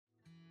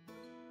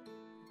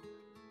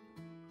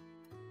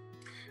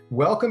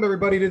Welcome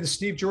everybody to the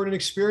Steve Jordan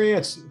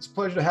Experience. It's a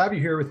pleasure to have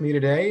you here with me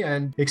today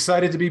and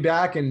excited to be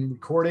back and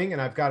recording.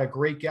 And I've got a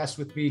great guest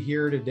with me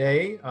here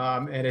today.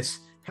 And it's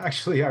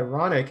actually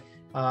ironic.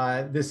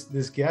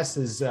 This guest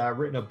has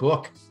written a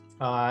book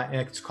and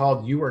it's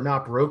called You Are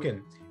Not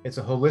Broken. It's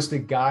a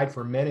holistic guide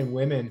for men and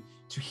women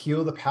to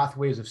heal the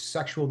pathways of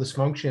sexual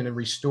dysfunction and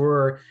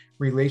restore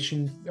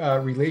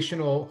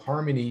relational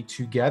harmony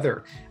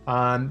together.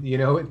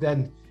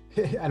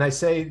 And I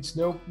say it's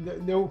no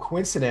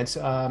coincidence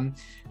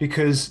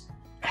because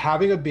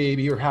having a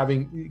baby or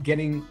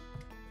getting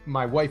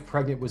my wife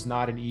pregnant was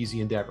not an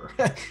easy endeavor.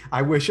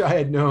 I wish I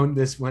had known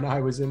this when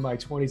I was in my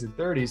 20s and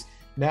 30s.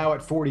 Now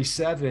at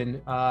 47,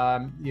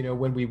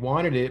 when we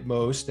wanted it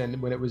most and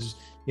when it was,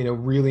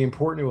 really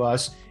important to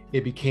us,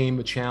 it became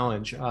a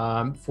challenge.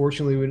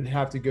 Fortunately, we didn't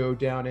have to go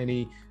down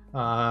any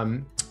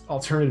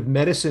alternative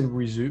medicine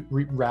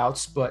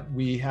routes, but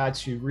we had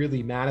to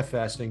really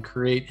manifest and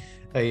create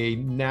a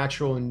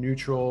natural and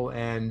neutral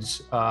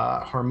and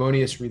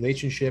harmonious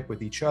relationship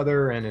with each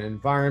other and an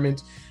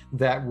environment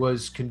that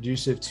was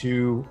conducive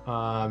to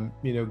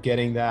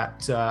getting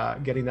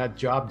that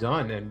job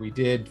done. And we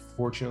did,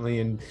 fortunately,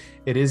 and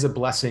it is a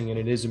blessing and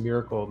it is a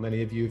miracle.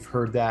 Many of you have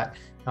heard that,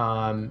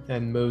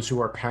 and those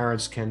who are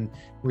parents can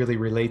really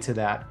relate to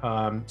that.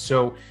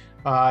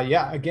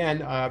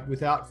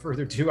 Without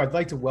further ado, I'd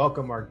like to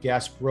welcome our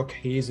guest, Brooke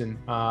Hazen.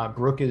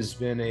 Brooke has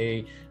been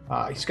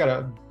he's got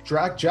a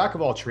jack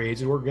of all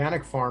trades, an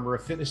organic farmer, a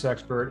fitness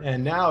expert,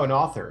 and now an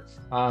author.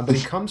 But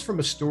he comes from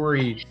a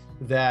story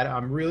that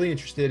I'm really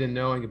interested in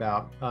knowing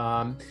about.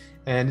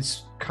 And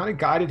it's kind of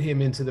guided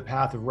him into the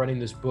path of writing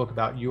this book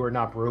about You Are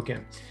Not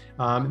Broken.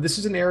 This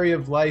is an area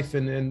of life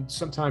and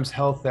sometimes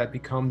health that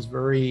becomes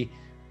very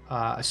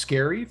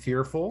scary,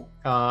 fearful,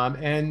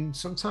 and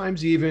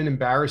sometimes even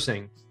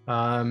embarrassing.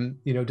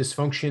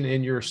 Dysfunction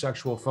in your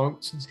sexual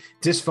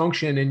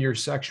dysfunction in your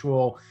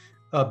sexual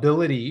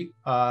ability,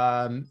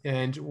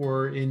 and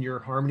or in your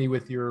harmony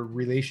with your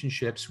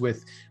relationships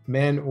with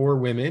men or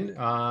women.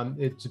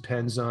 It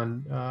depends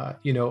on, a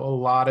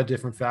lot of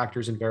different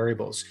factors and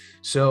variables.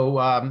 So,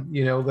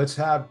 let's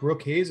have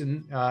Brooke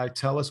Hazen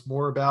tell us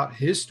more about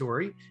his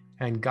story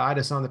and guide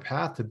us on the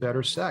path to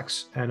better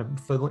sex and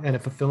a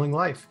fulfilling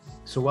life.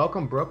 So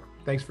welcome, Brooke.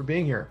 Thanks for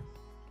being here.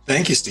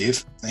 Thank you,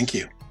 Steve. Thank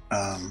you.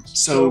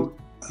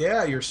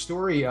 Your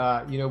story,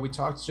 we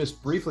talked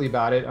just briefly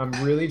about it. I'm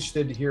really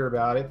interested to hear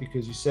about it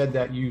because you said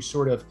that you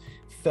sort of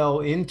fell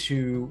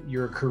into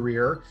your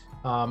career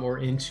or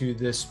into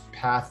this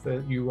path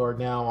that you are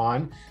now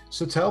on.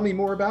 So tell me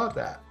more about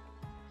that.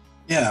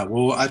 Yeah,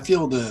 well, I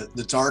feel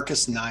the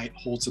darkest night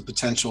holds the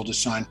potential to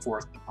shine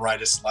forth the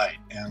brightest light.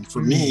 And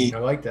for me, I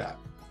like that.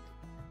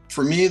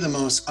 For me, the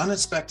most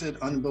unexpected,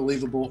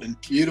 unbelievable, and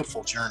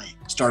beautiful journey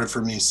started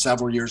for me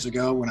several years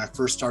ago when I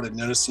first started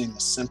noticing the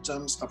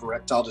symptoms of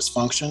erectile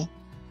dysfunction.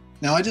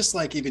 Now, I just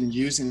like even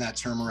using that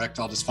term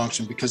erectile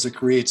dysfunction because it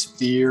creates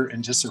fear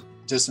and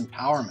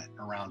disempowerment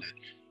around it.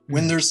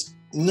 When there's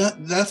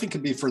nothing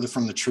could be further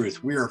from the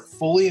truth. We are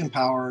fully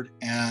empowered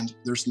and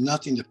there's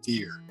nothing to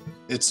fear.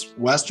 It's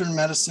Western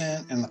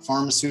medicine and the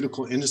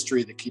pharmaceutical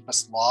industry that keep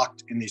us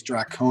locked in these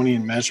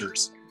draconian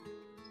measures.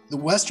 The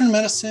Western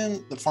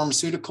medicine, the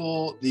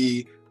pharmaceutical,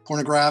 the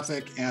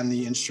pornographic, and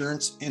the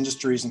insurance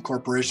industries and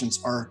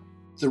corporations are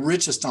the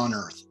richest on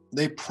earth.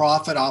 They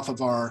profit off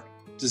of our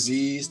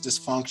disease,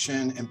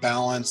 dysfunction,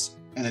 imbalance,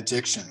 and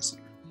addictions.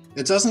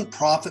 It doesn't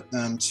profit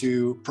them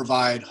to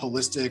provide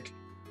holistic,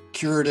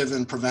 curative,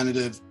 and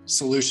preventative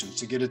solutions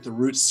to get at the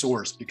root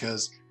source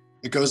because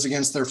it goes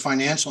against their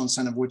financial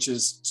incentive, which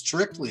is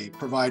strictly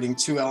providing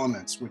two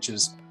elements, which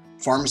is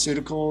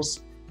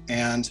pharmaceuticals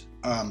and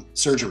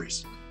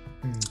surgeries.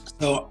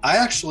 So I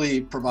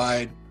actually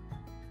provide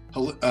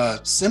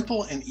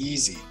simple and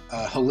easy,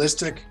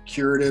 holistic,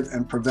 curative,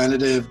 and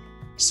preventative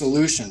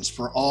solutions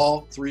for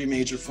all three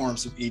major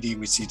forms of ED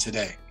we see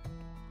today.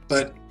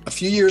 But a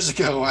few years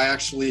ago, I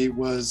actually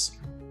was,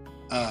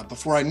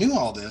 before I knew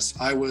all this,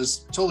 I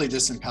was totally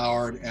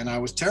disempowered and I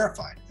was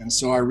terrified. And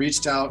so I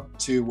reached out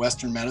to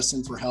Western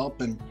medicine for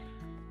help. And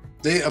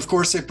they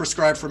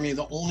prescribed for me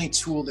the only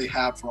tool they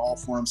have for all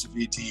forms of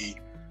ED,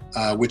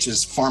 which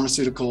is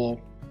pharmaceutical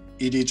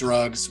ED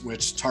drugs,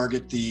 which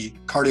target the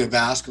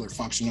cardiovascular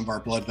function of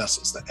our blood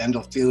vessels, the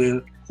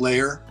endothelial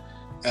layer,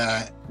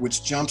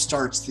 which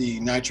jumpstarts the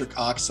nitric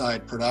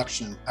oxide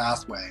production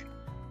pathway.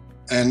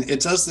 And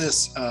it does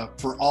this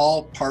for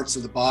all parts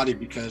of the body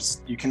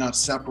because you cannot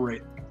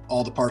separate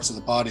all the parts of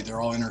the body. They're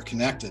all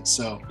interconnected.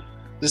 So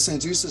this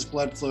induces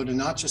blood flow to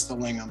not just the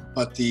lingam,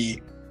 but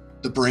the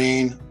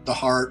brain, the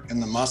heart,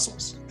 and the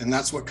muscles. And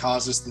that's what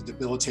causes the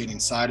debilitating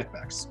side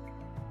effects.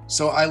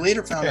 So I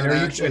later found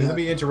out. And let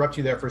me interrupt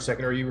you there for a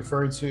second. Are you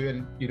referring to,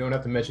 and you don't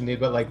have to mention it,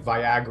 but like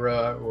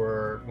Viagra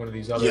or one of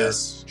these other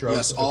drugs?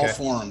 Yes, all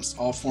forms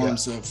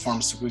of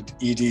pharmaceutical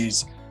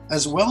EDs,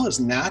 as well as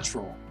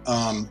natural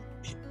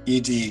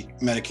ED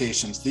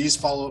medications. These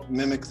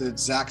mimic the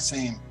exact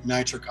same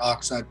nitric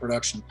oxide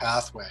production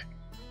pathway.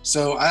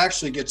 So I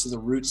actually get to the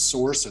root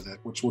source of it,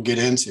 which we'll get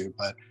into.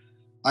 But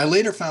I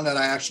later found out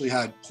I actually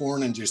had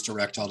porn-induced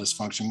erectile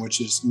dysfunction, which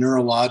is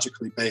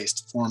neurologically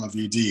based form of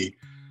ED.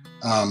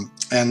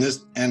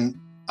 And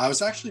I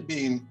was actually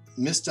being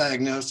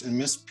misdiagnosed and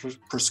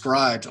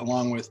misprescribed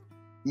along with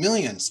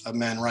millions of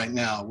men right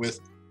now with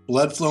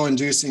blood flow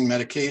inducing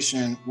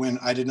medication when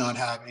I did not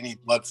have any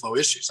blood flow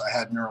issues. I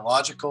had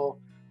neurological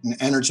and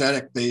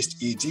energetic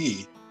based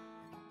ED,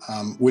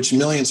 which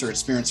millions are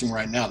experiencing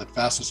right now, the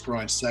fastest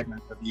growing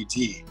segment of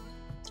ED.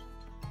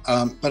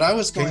 But I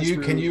was going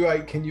Can you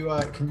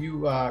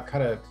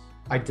kind of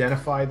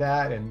identify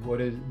that, and what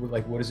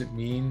does it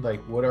mean?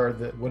 Like, what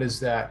is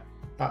that?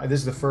 This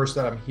is the first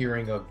that I'm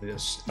hearing of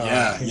this.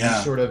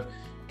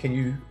 Can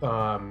you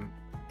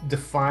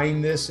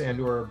define this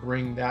or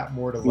bring that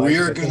more to life? We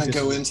are going to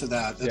go into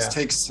that. That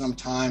takes some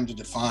time to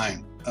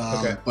define.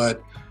 Okay.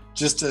 But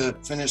just to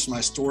finish my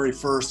story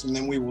first, and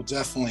then we will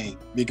definitely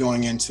be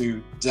going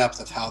into depth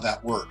of how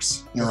that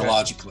works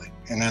neurologically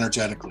and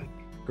energetically.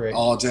 Great.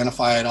 I'll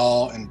identify it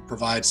all and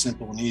provide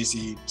simple and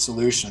easy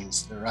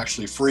solutions. They're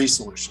actually free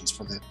solutions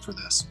for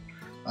this.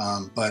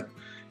 But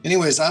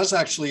anyways, I was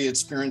actually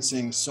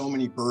experiencing so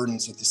many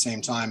burdens at the same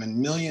time, and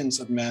millions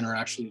of men are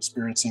actually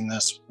experiencing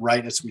this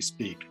right as we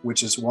speak,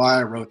 which is why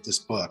I wrote this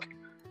book.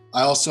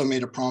 I also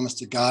made a promise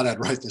to God I'd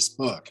write this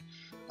book.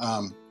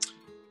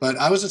 But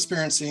I was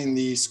experiencing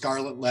the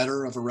scarlet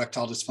letter of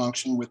erectile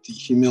dysfunction with the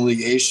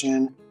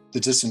humiliation, the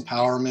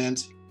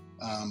disempowerment,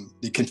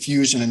 the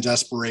confusion and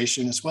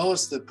desperation, as well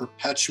as the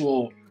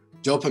perpetual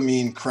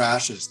dopamine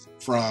crashes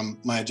from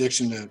my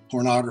addiction to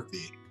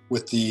pornography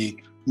with the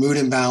mood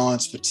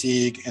imbalance,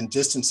 fatigue, and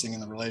distancing in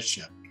the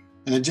relationship.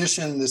 In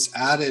addition, this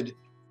added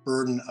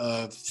burden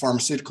of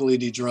pharmaceutical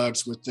ED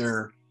drugs with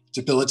their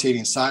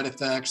debilitating side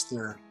effects,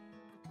 their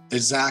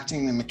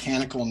exacting and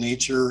mechanical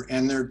nature,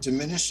 and their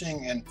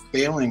diminishing and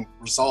failing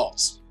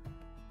results.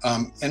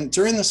 And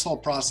during this whole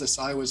process,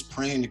 I was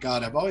praying to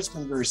God. I've always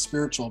been very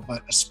spiritual,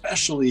 but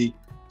especially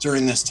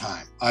during this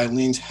time, I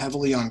leaned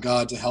heavily on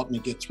God to help me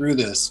get through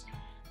this.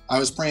 I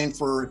was praying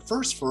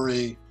first for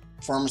a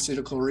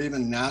pharmaceutical or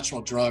even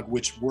natural drug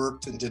which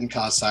worked and didn't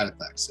cause side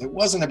effects. It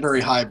wasn't a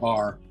very high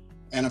bar.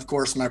 And of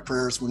course, my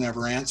prayers were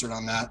never answered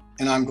on that.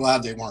 And I'm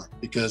glad they weren't,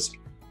 because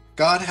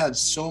God had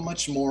so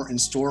much more in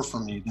store for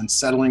me than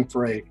settling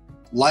for a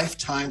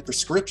lifetime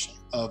prescription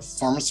of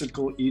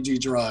pharmaceutical ED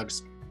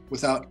drugs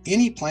without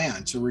any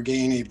plan to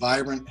regain a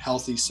vibrant,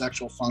 healthy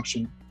sexual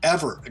function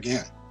ever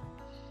again.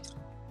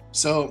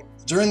 So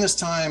during this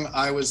time,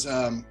 I was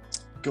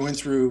going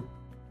through,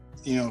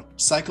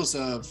 cycles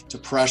of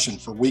depression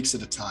for weeks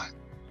at a time.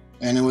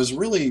 And it was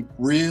really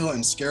real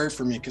and scary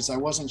for me because I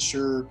wasn't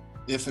sure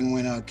if and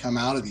when I'd come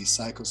out of these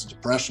cycles of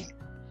depression.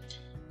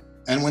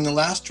 And when the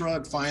last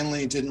drug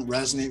finally didn't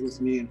resonate with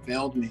me and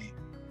failed me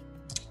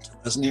to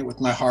resonate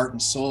with my heart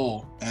and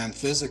soul and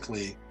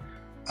physically,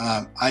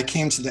 I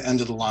came to the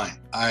end of the line.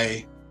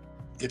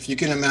 If you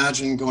can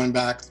imagine going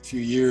back a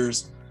few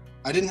years,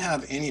 I didn't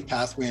have any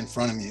pathway in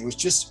front of me. It was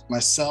just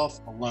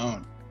myself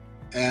alone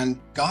and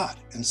God.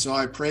 And so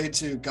I prayed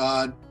to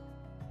God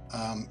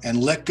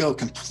and let go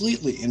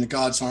completely into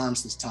God's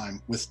arms this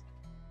time with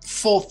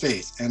full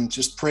faith, and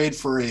just prayed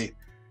for a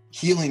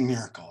healing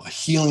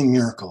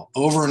miracle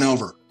over and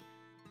over.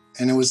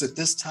 And it was at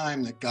this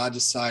time that God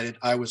decided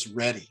I was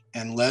ready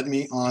and led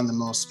me on the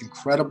most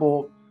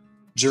incredible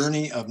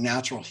journey of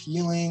natural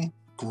healing,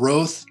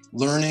 growth,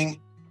 learning,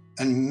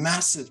 and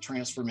massive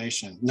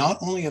transformation, not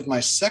only of my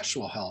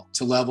sexual health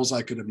to levels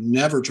I could have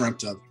never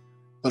dreamt of,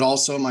 but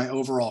also my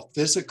overall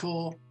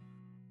physical,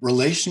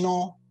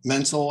 relational,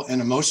 mental,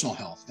 and emotional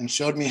health, and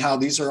showed me how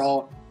these are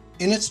all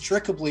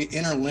inextricably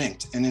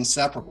interlinked and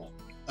inseparable,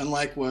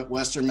 unlike what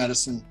Western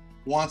medicine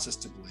wants us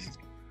to believe.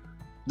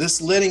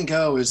 This letting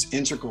go is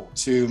integral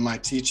to my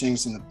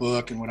teachings in the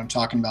book and what I'm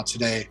talking about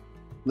today.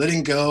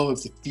 Letting go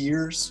of the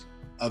fears,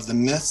 of the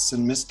myths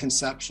and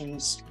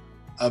misconceptions,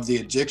 of the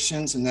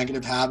addictions and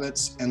negative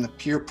habits, and the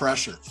peer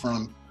pressure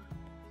from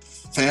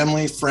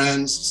family,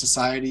 friends,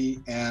 society,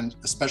 and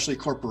especially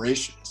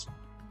corporations.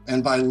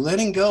 And by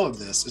letting go of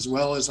this, as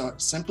well as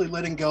simply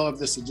letting go of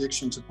this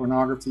addiction to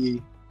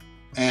pornography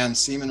and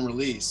semen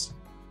release,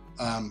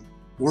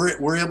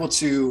 we're able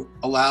to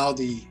allow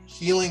the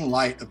healing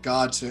light of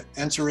God to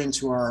enter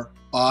into our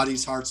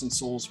bodies, hearts, and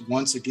souls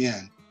once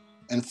again,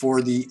 and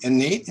for the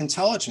innate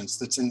intelligence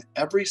that's in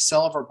every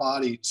cell of our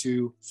body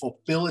to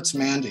fulfill its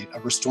mandate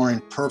of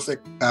restoring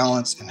perfect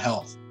balance and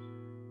health.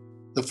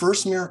 The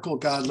first miracle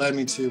God led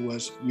me to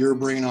was You're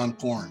Bringing on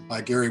Porn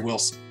by Gary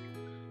Wilson.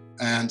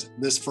 And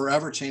this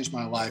forever changed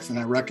my life, and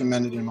I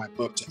recommend it in my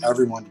book to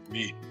everyone to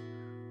read.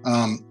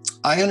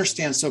 I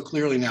understand so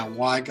clearly now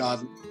why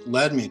God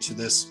led me to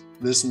this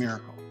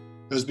miracle.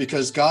 It was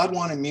because God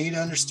wanted me to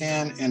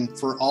understand, and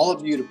for all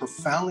of you to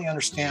profoundly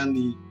understand,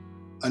 the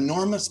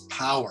enormous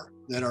power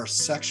that our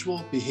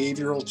sexual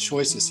behavioral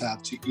choices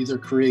have to either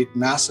create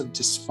massive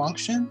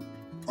dysfunction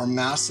or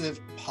massive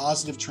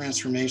positive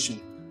transformation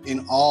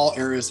in all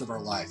areas of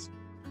our life.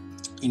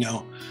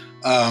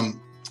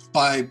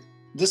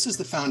 This is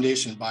the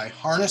foundation. By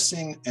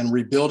harnessing and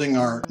rebuilding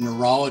our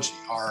neurology,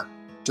 our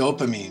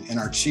dopamine, and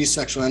our chi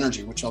sexual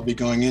energy, which I'll be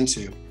going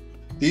into.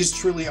 These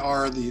truly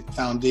are the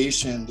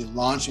foundation, the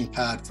launching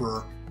pad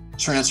for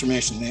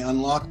transformation. They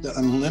unlock the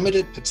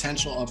unlimited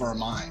potential of our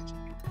mind.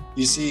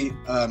 You see,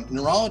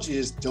 neurology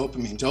is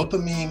dopamine.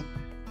 Dopamine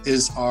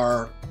is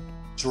our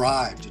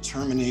drive,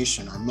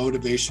 determination, our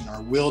motivation,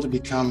 our will to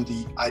become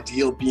the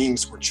ideal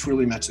beings we're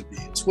truly meant to be.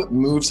 It's what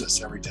moves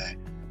us every day.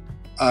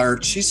 Our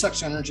chi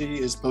sexual energy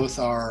is both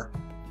our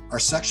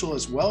sexual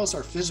as well as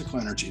our physical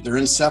energy. They're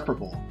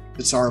inseparable.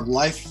 It's our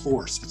life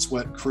force. It's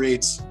what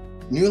creates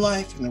new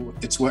life, and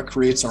it's what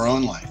creates our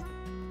own life.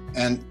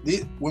 And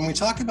when we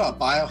talk about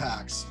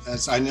biohacks,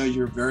 as I know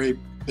you're very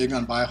big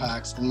on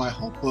biohacks, and my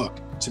whole book,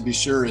 to be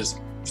sure, is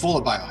full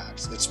of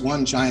biohacks. It's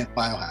one giant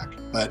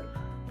biohack. But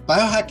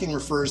biohacking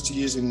refers to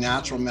using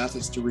natural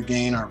methods to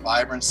regain our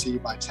vibrancy,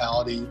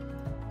 vitality,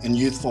 and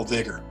youthful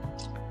vigor,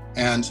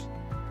 and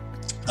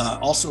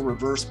also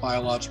reverse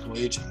biological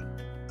aging.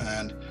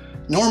 And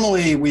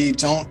normally we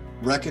don't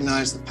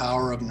recognize the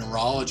power of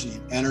neurology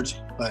and energy,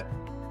 but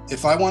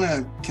if I want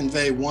to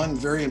convey one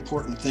very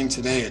important thing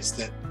today, it's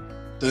that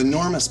the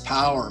enormous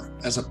power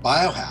as a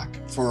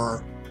biohack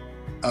for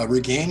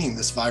regaining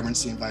this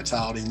vibrancy and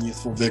vitality and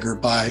youthful vigor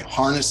by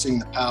harnessing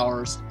the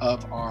powers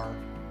of our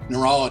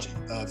neurology,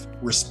 of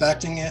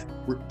respecting it,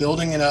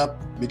 building it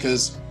up,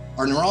 because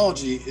our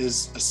neurology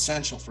is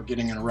essential for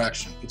getting an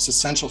erection. It's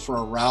essential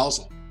for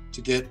arousal,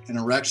 to get an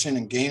erection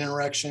and gain an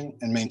erection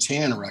and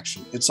maintain an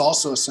erection. It's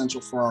also essential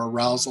for our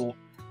arousal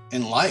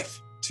in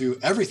life, to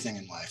everything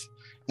in life.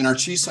 And our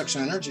chi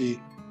sexual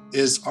energy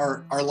is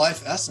our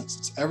life essence.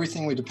 It's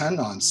everything we depend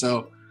on.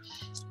 So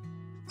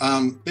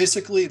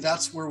basically,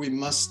 that's where we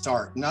must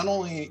start, not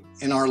only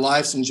in our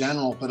lives in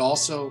general, but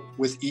also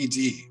with ED,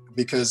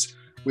 because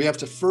we have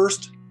to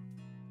first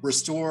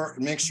restore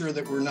and make sure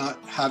that we're not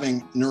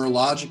having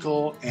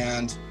neurological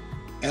and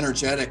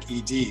energetic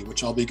ED,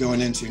 which I'll be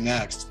going into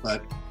next.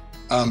 But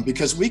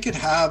because we could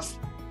have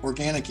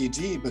organic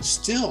ED, but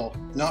still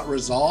not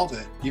resolve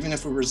it, even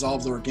if we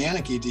resolve the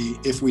organic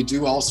ED, if we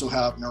do also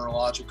have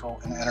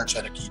neurological and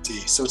energetic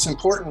ED. So it's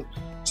important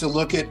to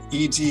look at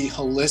ED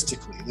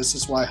holistically. This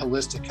is why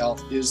holistic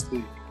health is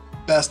the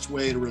best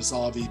way to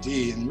resolve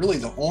ED, and really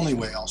the only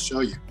way I'll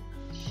show you.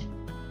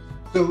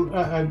 So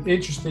an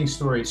interesting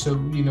story. So,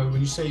 when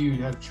you say you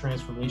had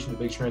transformation, a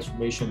big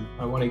transformation,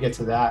 I want to get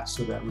to that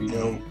so that we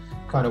know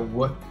kind of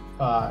what,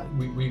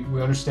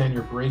 we understand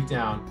your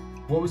breakdown.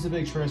 What was the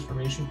big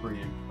transformation for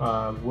you?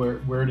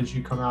 Where did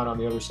you come out on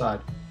the other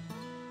side?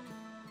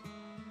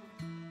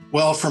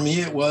 Well, for me,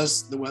 it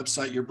was the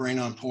website Your Brain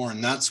on Porn.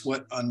 That's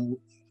what,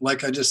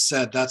 like I just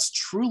said, that's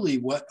truly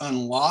what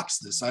unlocks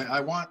this.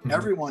 I want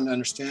everyone to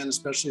understand,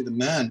 especially the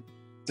men,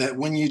 that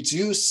when you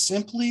do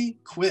simply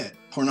quit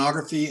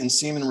pornography and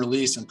semen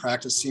release and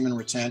practice semen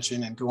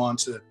retention and go on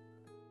to,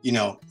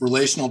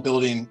 relational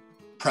building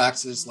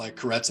practices like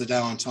Karetza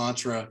Dao and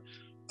Tantra,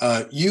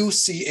 you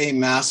see a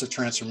massive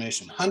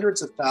transformation.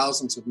 Hundreds of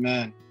thousands of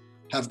men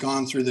have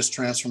gone through this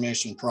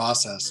transformation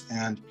process,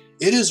 and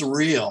it is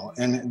real.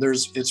 And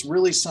it's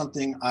really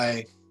something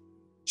I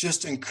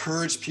just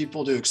encourage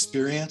people to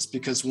experience,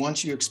 because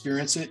once you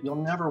experience it, you'll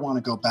never want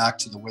to go back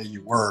to the way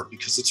you were,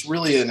 because it's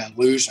really an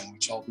illusion,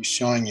 which I'll be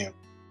showing you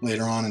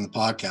later on in the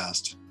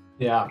podcast.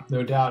 Yeah,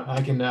 no doubt.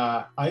 I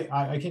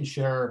can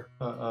share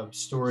a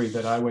story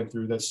that I went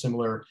through that's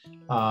similar.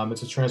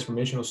 It's a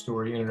transformational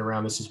story in and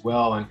around this as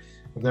well, and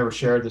I've never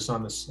shared this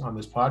on this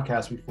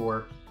podcast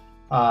before.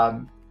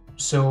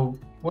 So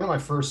one of my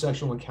first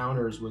sexual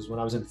encounters was when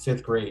I was in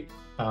 5th grade.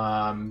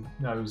 I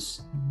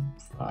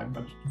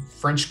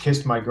French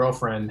kissed my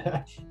girlfriend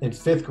in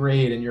 5th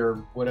grade, and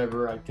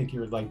I think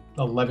you're like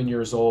 11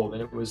 years old,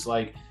 and it was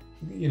like,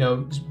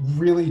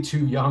 really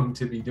too young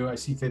to be doing. I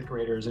see 5th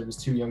graders, it was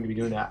too young to be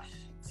doing that.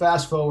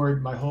 Fast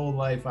forward, my whole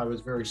life, I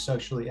was very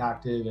sexually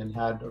active and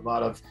had a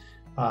lot of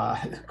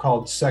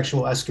called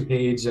sexual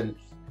escapades and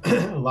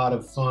a lot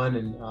of fun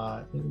and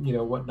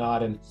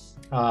whatnot. And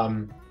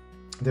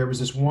there was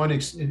this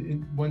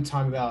one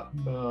time about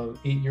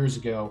 8 years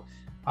ago,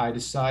 I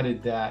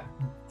decided that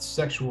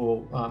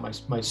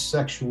my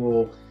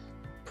sexual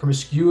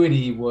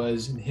promiscuity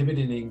was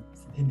inhibiting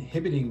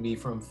me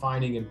from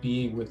finding and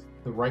being with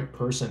the right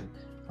person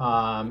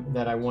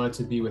that I wanted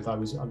to be with. I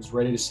was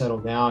ready to settle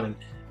down, and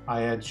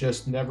I had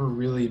just never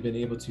really been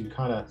able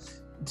to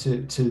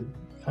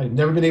I'd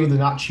never been able to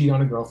not cheat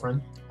on a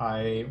girlfriend.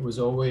 I was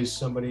always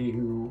somebody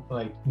who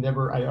I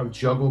would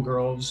juggle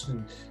girls,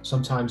 and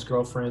sometimes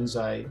girlfriends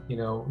I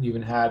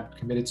even had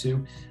committed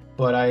to,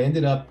 but I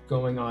ended up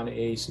going on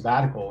a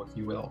sabbatical, if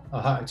you will.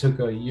 I took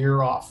a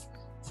year off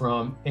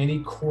from any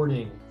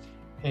courting,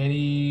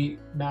 any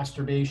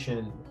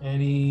masturbation,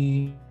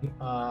 any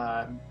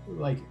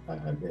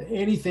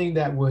anything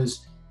that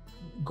was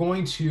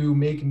going to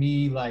make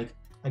me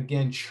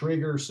again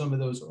trigger some of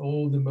those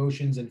old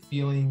emotions and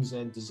feelings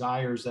and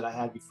desires that I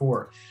had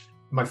before.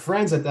 My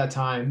friends at that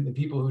time, the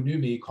people who knew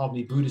me, called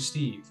me Buddha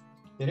Steve.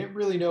 They didn't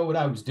really know what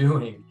I was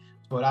doing,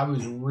 but I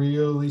was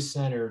really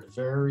centered,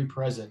 very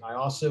present. I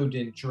also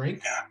didn't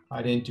drink.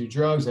 I didn't do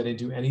drugs. I didn't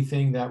do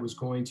anything that was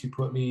going to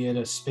put me in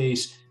a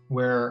space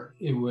where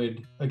it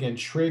would again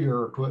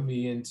trigger or put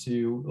me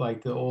into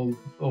like the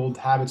old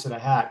habits that I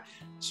had.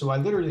 So I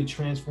literally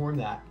transformed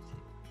that.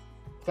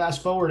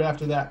 Fast forward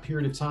after that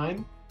period of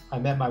time, I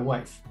met my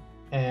wife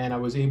and I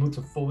was able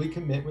to fully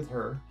commit with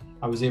her.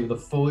 I was able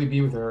to fully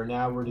be with her.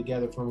 Now we're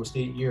together for almost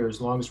 8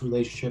 years, longest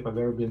relationship I've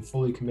ever been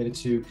fully committed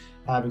to.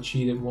 Haven't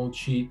cheated, won't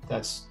cheat.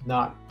 That's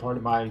not part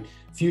of my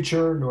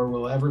future, nor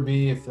will ever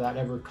be. If that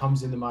ever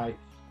comes into like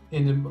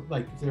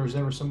if there was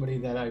ever somebody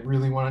that I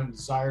really wanted and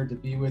desired to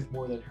be with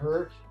more than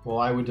her, well,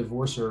 I would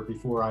divorce her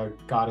before I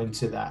got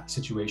into that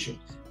situation.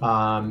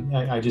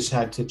 I just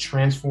had to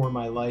transform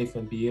my life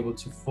and be able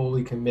to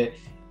fully commit.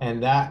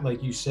 And that,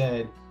 like you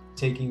said,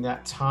 taking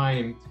that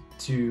time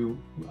to,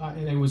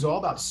 and it was all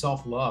about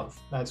self-love.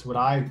 That's what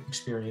I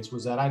experienced,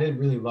 was that I didn't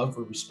really love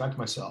or respect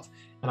myself.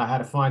 And I had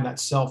to find that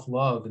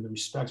self-love and the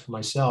respect for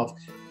myself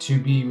to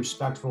be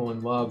respectful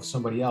and love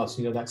somebody else.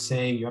 You know, that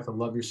saying, you have to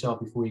love yourself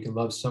before you can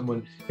love someone.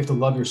 You have to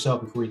love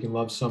yourself before you can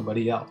love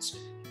somebody else.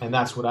 And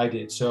that's what I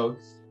did. So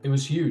it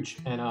was huge.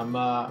 And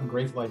I'm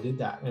grateful I did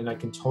that. And I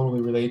can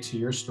totally relate to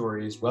your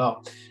story as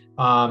well.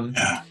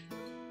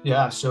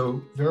 Yeah,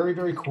 so very,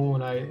 very cool.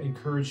 And I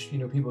encourage,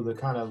 people to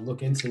kind of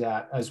look into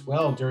that as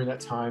well. During that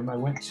time, I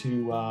went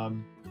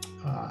to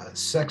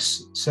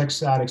sex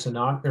addicts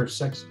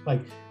anonymous,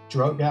 or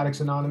drug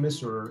addicts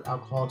anonymous or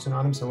alcoholics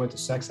anonymous. I went to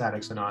sex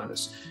addicts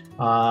anonymous,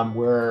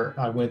 where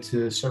I went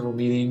to several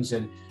meetings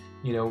and,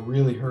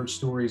 really heard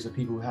stories of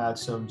people who had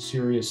some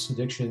serious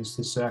addictions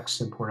to sex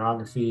and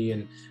pornography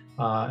and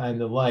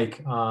the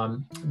like.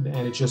 And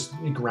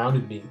it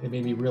grounded me. It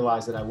made me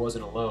realize that I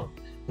wasn't alone,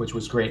 which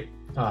was great.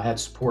 I had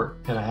support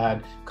and I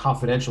had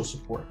confidential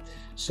support.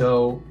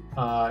 So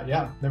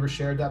never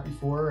shared that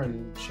before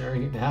and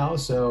sharing it now.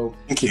 So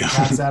thank you.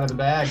 Cat's out of the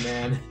bag,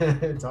 man.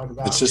 Talk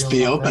about, let's just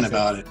be open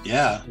about it.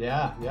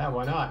 Yeah.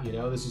 Why not?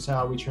 This is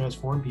how we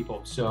transform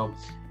people. So,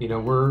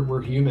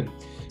 we're human.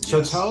 So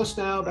yes. Tell us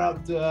now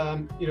about,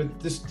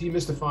 this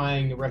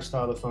demystifying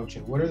erectile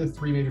dysfunction. What are the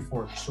three major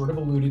forms? You sort of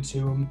alluded to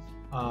them,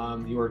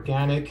 the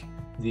organic,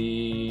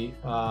 the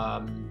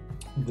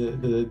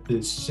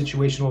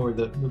situational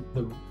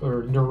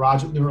or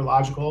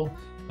neurological,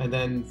 and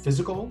then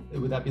physical.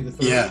 Would that be the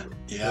third?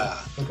 Yeah.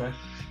 Okay.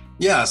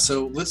 Yeah.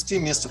 So let's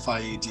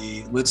demystify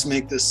ED. Let's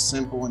make this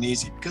simple and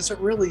easy, because it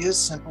really is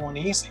simple and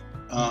easy.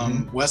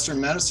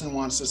 Western medicine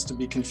wants us to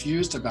be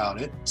confused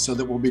about it so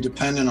that we'll be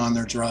dependent on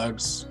their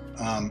drugs.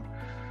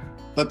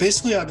 But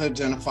basically, I've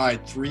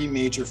identified three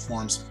major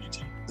forms of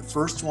ED. The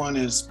first one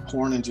is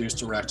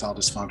porn-induced erectile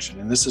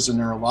dysfunction, and this is a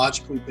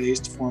neurologically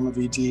based form of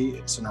ED.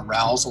 It's an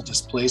arousal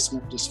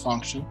displacement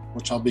dysfunction,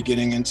 which I'll be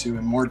getting into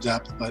in more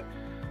depth, but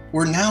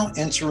we're now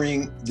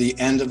entering the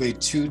end of a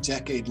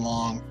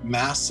 2-decade-long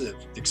massive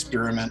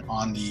experiment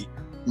on the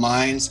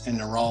minds and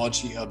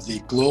neurology of the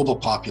global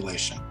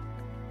population.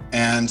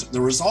 And the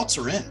results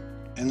are in,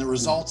 and the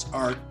results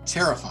are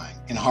terrifying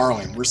and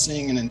harrowing. We're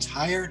seeing an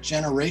entire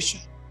generation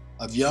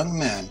of young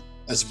men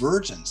as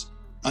virgins,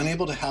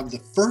 unable to have the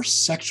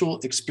first sexual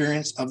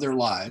experience of their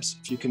lives,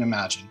 if you can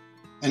imagine,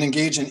 and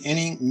engage in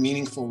any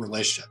meaningful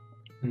relationship.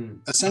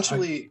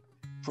 Essentially,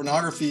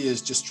 pornography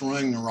is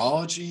destroying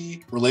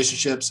neurology,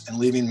 relationships, and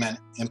leaving men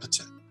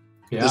impotent.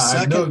 Yeah, I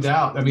have no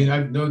doubt. I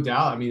have no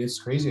doubt. It's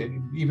crazy.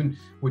 Even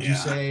would you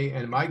say,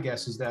 and my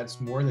guess is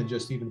that's more than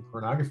just even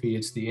pornography,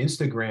 it's the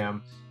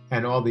Instagram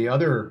and all the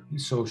other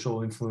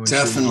social influences.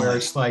 Definitely. Where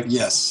it's like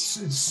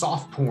yes, it's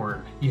soft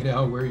porn,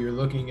 where you're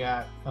looking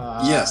at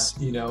yes,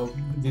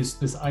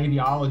 this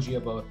ideology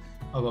of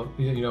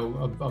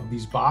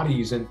these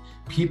bodies and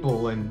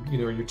people, and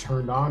you're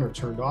turned on or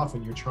turned off,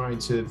 and you're trying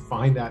to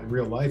find that in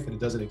real life, and it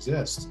doesn't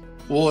exist.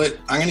 Well,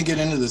 I'm going to get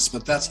into this,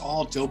 but that's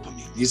all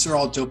dopamine. These are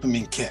all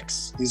dopamine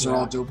kicks. These are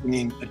all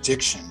dopamine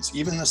addictions.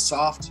 Even the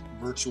soft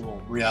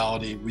virtual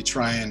reality we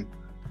try and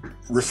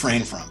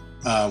refrain from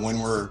when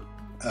we're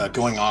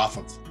going off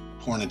of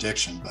porn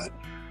addiction. But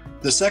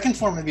the second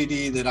form of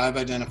ED that I've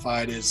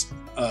identified is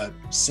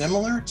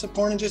similar to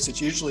porn addiction.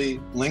 It's usually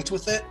linked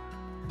with it,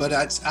 but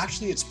it's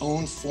actually its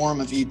own form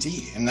of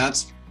ED, and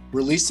that's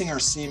releasing our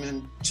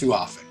semen too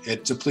often.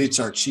 It depletes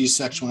our chi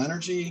sexual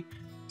energy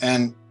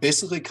and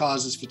basically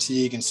causes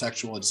fatigue and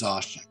sexual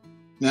exhaustion.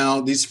 Now,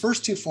 these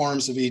first two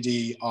forms of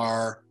ED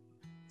are,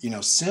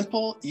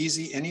 simple,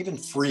 easy, and even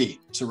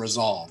free to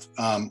resolve.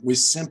 We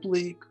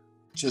simply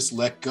just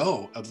let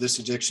go of this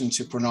addiction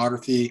to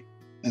pornography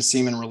and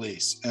semen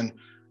release. And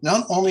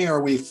not only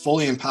are we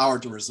fully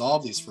empowered to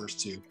resolve these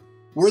first two,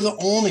 we're the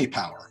only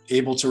power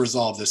able to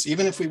resolve this.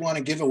 Even if we want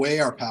to give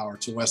away our power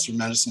to Western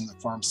medicine, the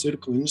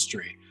pharmaceutical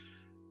industry,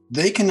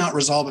 they cannot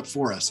resolve it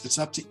for us. It's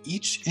up to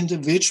each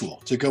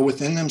individual to go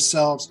within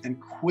themselves and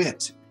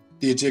quit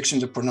the addiction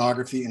to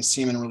pornography and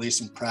semen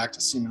release and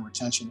practice semen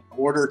retention in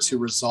order to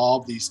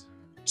resolve these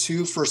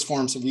two first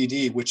forms of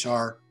ED, which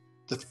are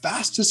the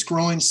fastest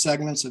growing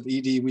segments of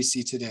ED we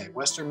see today.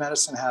 Western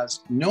medicine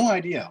has no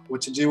idea what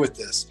to do with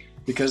this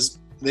because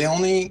they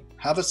only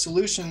have a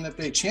solution that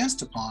they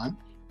chanced upon,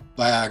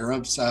 Viagra,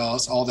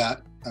 Cialis, all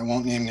that. I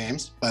won't name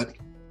names,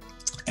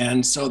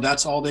 and so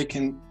that's all they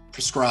can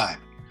prescribe.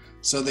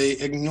 So they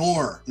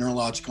ignore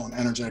neurological and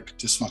energetic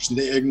dysfunction.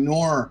 They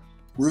ignore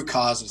root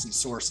causes and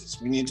sources.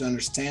 We need to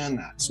understand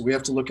that. So we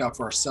have to look out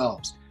for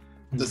ourselves.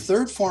 The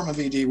third form of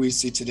ED we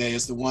see today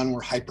is the one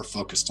we're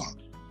hyper-focused on.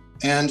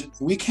 And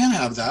we can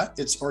have that.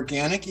 It's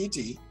organic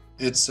ED.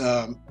 It's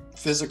a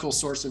physical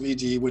source of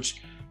ED,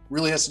 which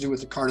really has to do with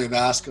the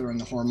cardiovascular and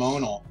the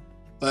hormonal.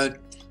 But,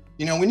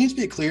 we need to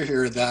be clear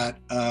here that,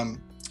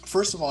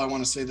 first of all, I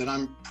want to say that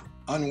I'm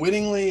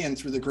unwittingly and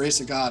through the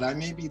grace of God, I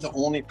may be the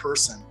only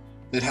person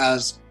that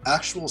has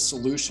actual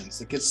solutions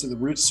that gets to the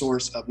root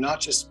source of not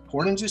just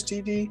porn-induced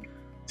ED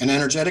and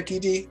energetic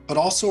ED, but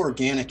also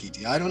organic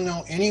ED. I don't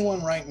know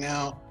anyone right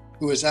now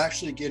who is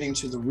actually getting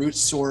to the root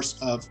source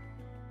of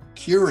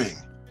curing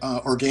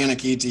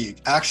organic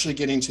ED, actually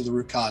getting to the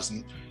root cause.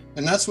 And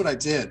that's what I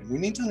did. We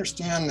need to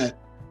understand that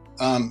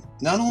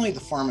not only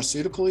the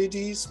pharmaceutical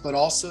EDs, but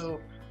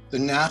also the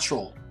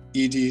natural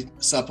ED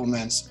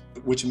supplements,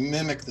 which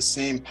mimic the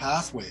same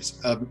pathways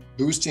of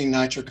boosting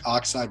nitric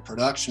oxide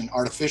production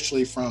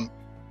artificially from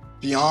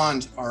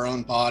beyond our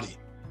own body,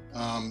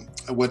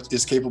 what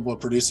is capable of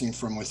producing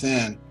from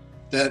within,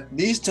 that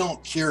these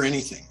don't cure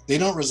anything. They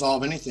don't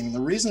resolve anything. The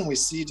reason we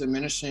see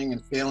diminishing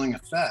and failing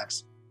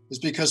effects is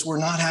because we're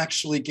not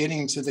actually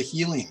getting to the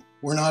healing.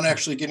 We're not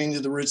actually getting to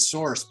the root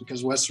source,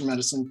 because Western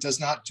medicine does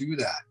not do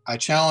that. I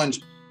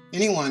challenge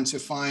anyone to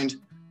find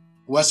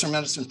a Western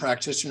medicine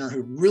practitioner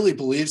who really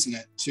believes in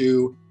it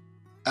to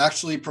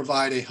actually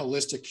provide a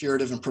holistic,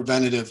 curative, and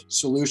preventative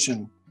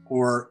solution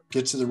or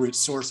get to the root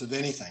source of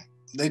anything.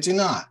 They do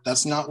not.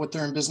 That's not what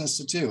they're in business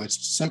to do.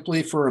 It's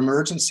simply for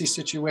emergency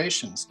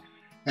situations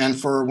and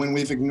for when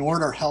we've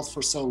ignored our health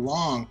for so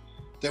long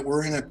that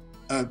we're in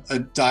a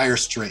dire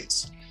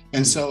straits.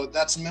 And so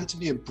that's meant to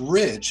be a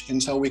bridge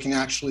until we can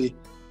actually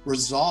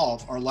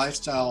resolve our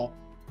lifestyle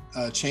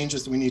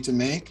changes that we need to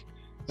make,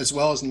 as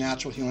well as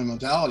natural healing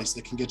modalities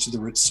that can get to the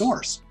root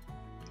source.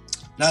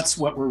 That's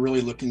what we're really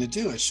looking to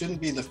do. It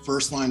shouldn't be the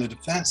first line of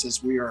defense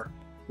as we are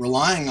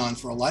relying on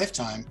for a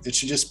lifetime. It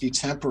should just be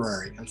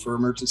temporary and for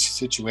emergency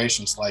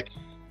situations like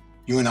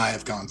you and I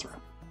have gone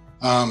through.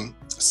 I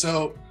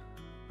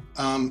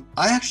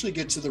actually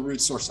get to the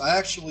root source. I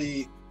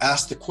actually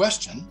ask the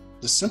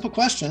simple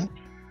question,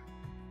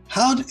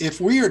 if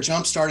we are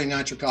jump-starting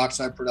nitric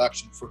oxide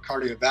production for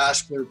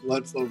cardiovascular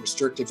blood flow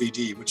restrictive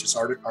ED, which is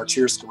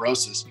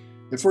arteriosclerosis,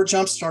 if we're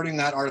jump-starting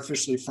that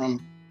artificially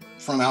from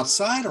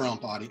outside our own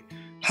body,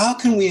 how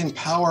can we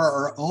empower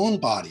our own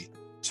body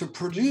to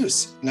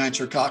produce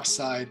nitric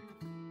oxide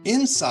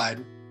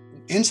inside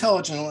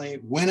intelligently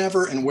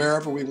whenever and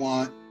wherever we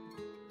want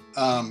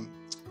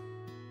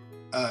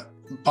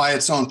by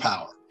its own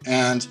power?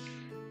 And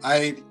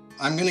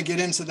I'm going to get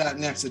into that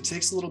next. It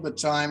takes a little bit of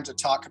time to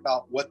talk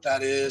about what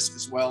that is,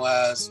 as well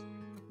as,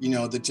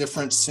 the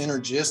different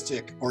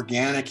synergistic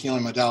organic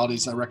healing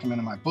modalities I recommend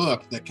in my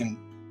book that can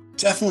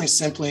definitely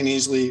simply and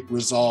easily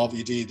resolve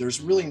ED. There's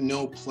really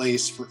no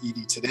place for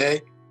ED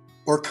today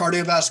or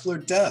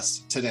cardiovascular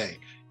deaths today.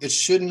 It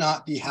should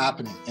not be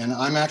happening. And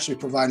I'm actually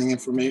providing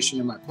information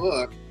in my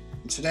book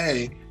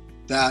today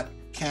that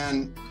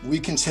we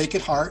can take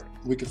at heart,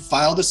 we could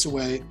file this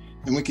away,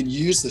 and we could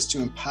use this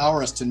to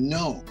empower us to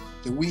know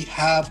that we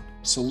have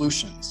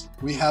solutions.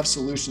 We have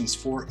solutions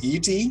for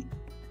ED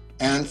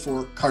and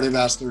for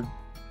cardiovascular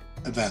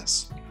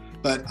events.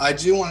 But I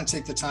do want to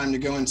take the time to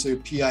go into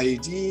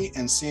PIED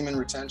and semen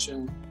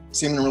retention,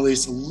 semen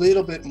release a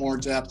little bit more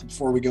depth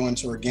before we go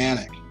into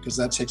organic, because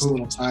that takes a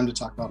little time to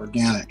talk about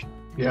organic.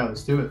 Yeah,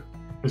 let's do it.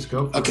 Let's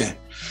go. Okay.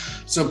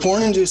 So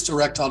porn-induced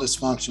erectile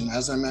dysfunction,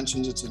 as I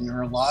mentioned, it's a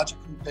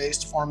neurologically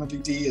based form of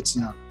ED. It's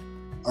an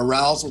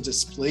arousal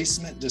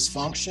displacement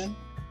dysfunction,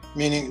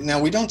 meaning, now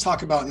we don't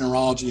talk about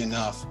neurology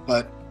enough,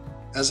 but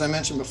as I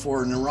mentioned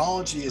before,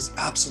 neurology is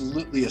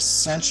absolutely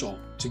essential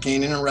to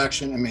gain an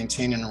erection and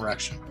maintain an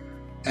erection.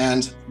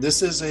 And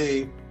this is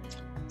an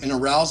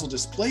arousal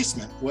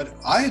displacement. What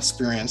I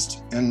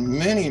experienced, and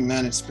many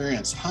men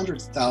experience,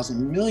 hundreds of thousands,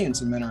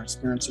 millions of men are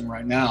experiencing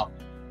right now,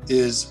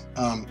 is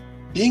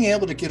being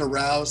able to get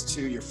aroused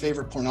to your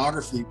favorite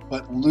pornography,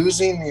 but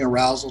losing the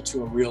arousal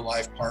to a real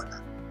life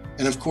partner.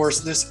 And of course,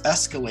 this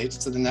escalates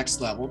to the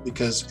next level,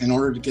 because in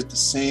order to get the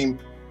same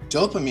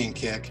dopamine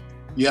kick,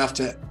 you have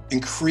to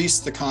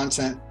increase the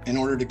content in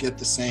order to get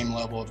the same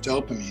level of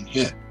dopamine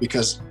hit,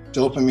 because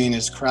dopamine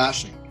is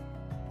crashing.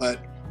 But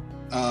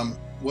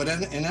what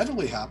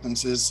inevitably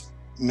happens is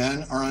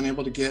men are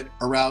unable to get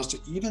aroused to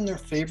even their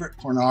favorite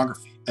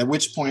pornography, at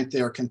which point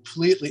they are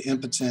completely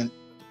impotent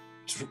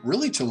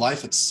to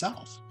life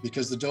itself,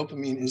 because the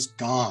dopamine is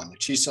gone. The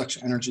chi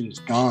suction energy is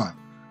gone.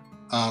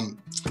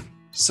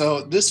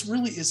 So this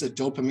really is a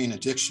dopamine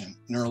addiction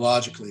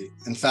neurologically.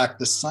 In fact,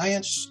 the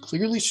science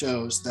clearly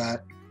shows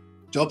that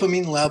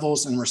dopamine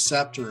levels and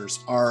receptors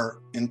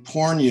in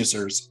porn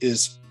users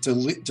is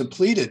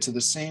depleted to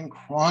the same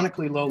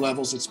chronically low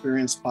levels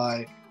experienced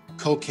by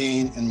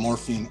cocaine and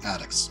morphine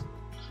addicts.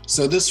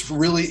 So this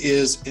really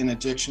is an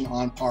addiction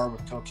on par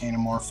with cocaine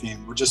and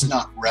morphine. We're just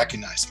not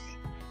recognizing it.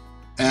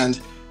 And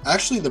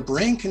actually, the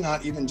brain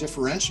cannot even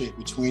differentiate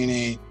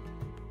between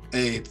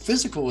a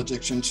physical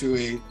addiction to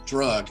a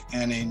drug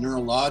and a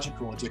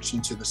neurological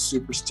addiction to the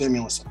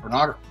superstimulus of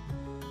pornography.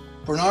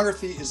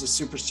 Pornography is a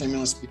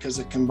superstimulus because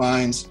it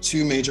combines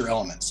two major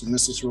elements, and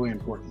this is really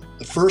important.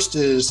 The first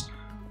is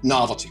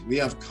novelty. We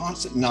have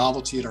constant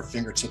novelty at our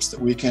fingertips that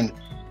we can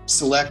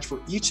select for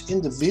each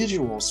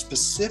individual's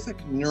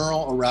specific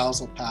neural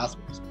arousal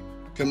pathways,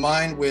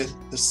 combined with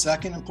the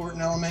second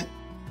important element,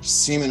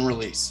 semen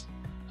release.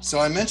 So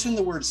I mentioned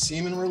the word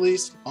semen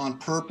release on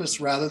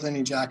purpose rather than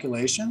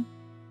ejaculation,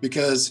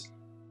 because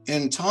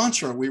in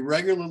Tantra, we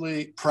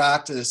regularly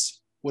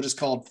practice what is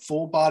called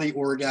full body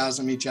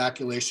orgasm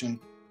ejaculation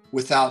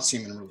without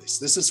semen release.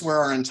 This is where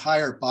our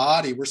entire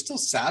body, we're still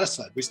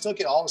satisfied. We still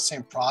get all the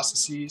same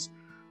processes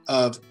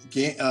of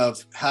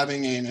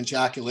having an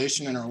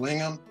ejaculation in our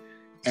lingam,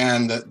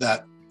 and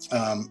that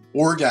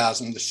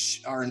orgasm,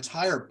 our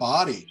entire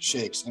body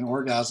shakes in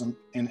orgasm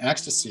in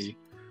ecstasy,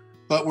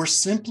 but we're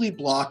simply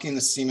blocking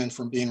the semen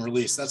from being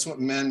released. That's what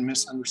men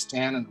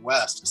misunderstand in the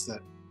West, is that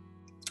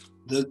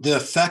the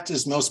effect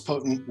is most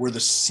potent where the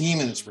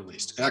semen is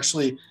released.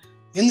 Actually,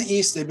 in the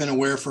East, they've been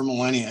aware for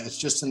millennia. It's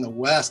just in the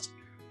West,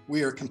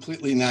 we are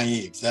completely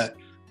naive that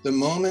the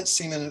moment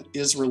semen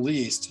is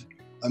released,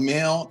 a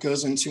male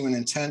goes into an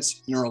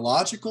intense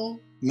neurological,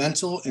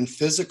 mental, and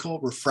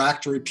physical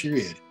refractory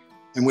period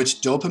in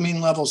which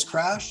dopamine levels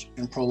crash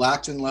and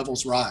prolactin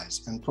levels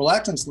rise. And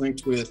prolactin's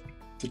linked with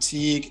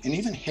fatigue and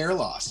even hair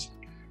loss.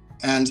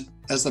 And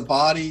as the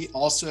body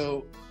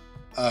also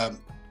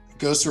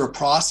goes through a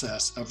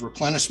process of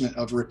replenishment,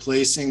 of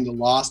replacing the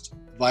lost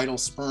vital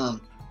sperm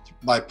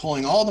by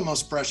pulling all the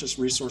most precious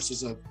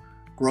resources of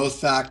growth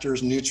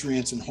factors,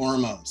 nutrients, and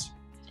hormones.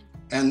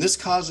 And this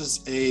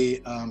causes a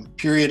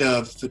period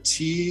of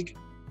fatigue,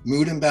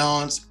 mood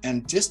imbalance,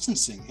 and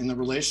distancing in the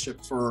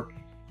relationship,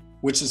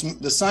 which is,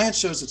 the science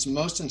shows it's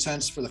most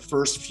intense for the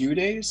first few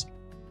days,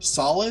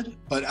 solid,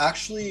 but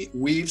actually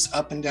weaves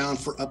up and down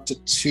for up to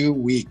 2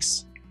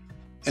 weeks.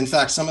 In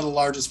fact, some of the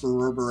largest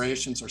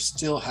reverberations are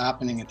still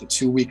happening at the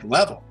 2-week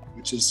level,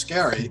 which is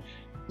scary.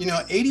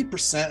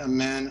 80% of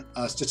men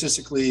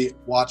statistically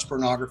watch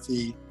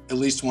pornography at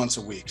least once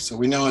a week. So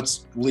we know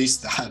it's at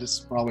least that, it's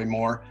probably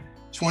more.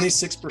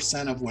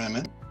 26% of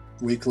women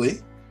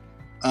weekly.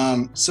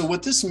 So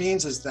what this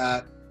means is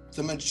that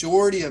the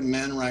majority of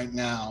men right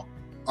now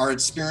are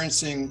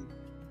experiencing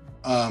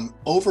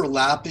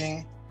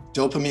overlapping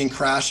dopamine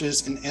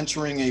crashes and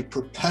entering a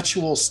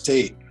perpetual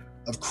state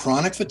of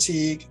chronic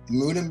fatigue,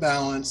 mood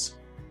imbalance,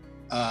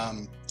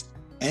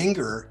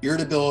 anger,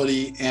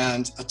 irritability,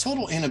 and a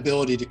total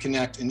inability to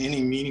connect in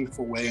any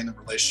meaningful way in the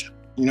relationship.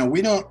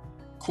 We don't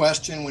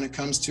question when it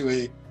comes to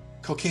a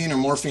cocaine or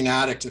morphine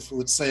addict, if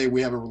let's say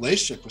we have a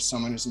relationship with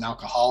someone who's an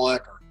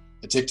alcoholic or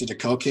addicted to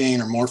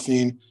cocaine or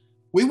morphine,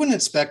 we wouldn't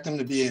expect them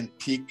to be in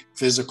peak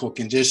physical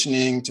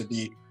conditioning, to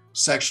be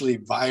sexually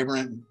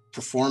vibrant,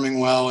 performing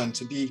well, and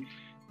to be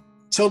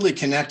totally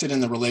connected in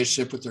the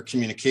relationship with their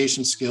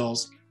communication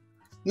skills.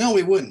 No,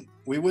 we wouldn't.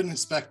 We wouldn't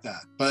expect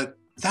that. But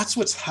that's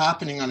what's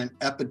happening on an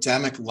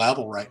epidemic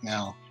level right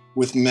now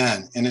with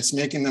men. And it's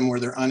making them where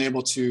they're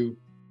unable to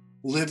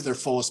live their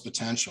fullest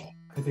potential.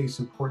 I think it's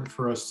important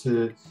for us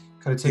to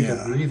kind of take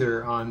a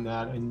breather on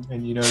that.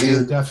 And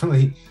you're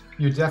definitely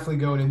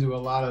going into a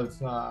lot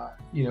of,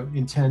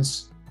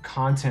 intense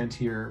content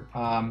here.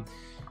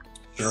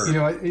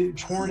 Sure.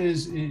 Porn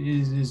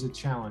is a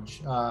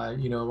challenge. A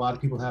lot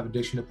of people have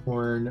addiction to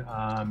porn.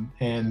 I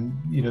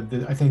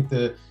think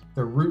the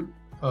root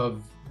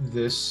of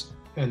this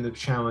and the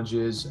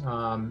challenges,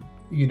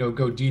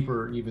 go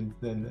deeper even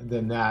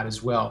than that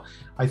as well.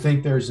 I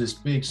think there's this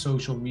big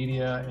social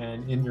media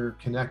and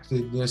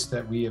interconnectedness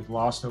that we have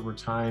lost over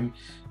time,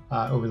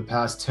 over the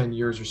past 10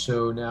 years or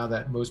so now,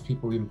 that most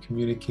people even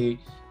communicate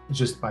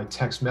just by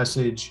text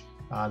message.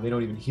 They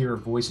don't even hear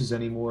voices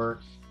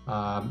anymore.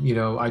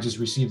 I just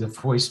received a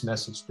voice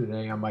message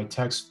today on my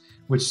text,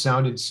 which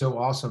sounded so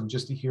awesome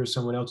just to hear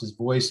someone else's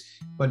voice,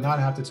 but not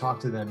have to talk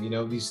to them.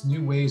 These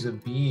new ways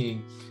of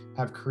being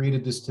have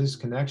created this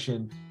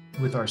disconnection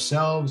with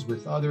ourselves,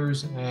 with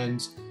others.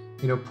 And,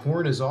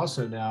 porn is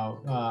also now,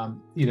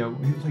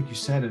 like you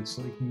said, it's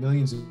like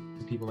millions of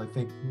people. I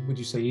think, would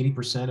you say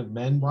 80% of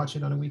men watch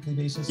it on a weekly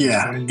basis?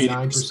 Yeah.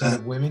 29%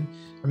 of women.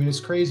 I mean, it's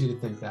crazy to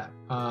think that.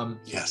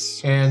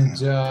 Yes. And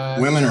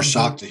women are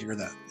shocked to hear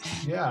that.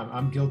 Yeah,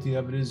 I'm guilty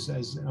of it, as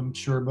I'm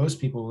sure most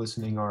people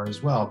listening are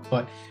as well.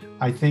 But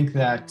I think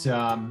that,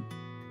 the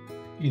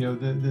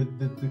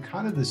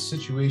kind of the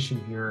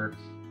situation here,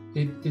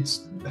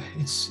 it's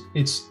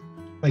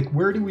like,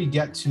 where do we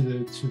get to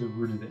the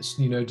root of this?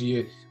 Do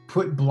you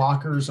put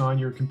blockers on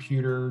your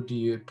computer? Do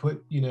you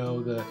put,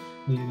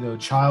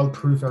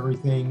 child-proof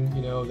everything,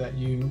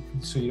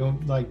 so you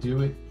don't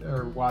do it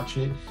or watch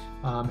it?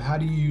 How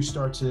do you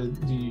start to,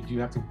 do you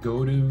have to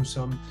go to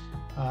some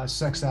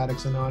Sex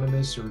Addicts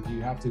Anonymous, or do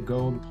you have to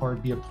go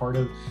and be a part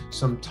of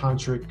some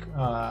tantric,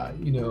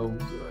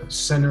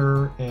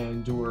 center,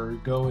 or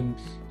go and,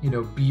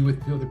 be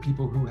with other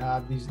people who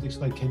have these,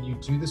 like, can you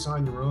do this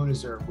on your own?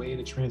 Is there a way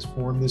to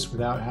transform this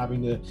without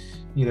having to,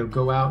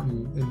 go out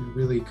and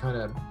really kind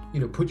of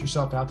put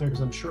yourself out there?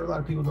 Because I'm sure a lot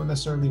of people don't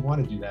necessarily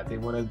want to do that. They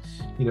want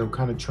to,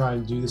 kind of try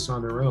and do this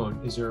on their own.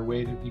 Is there a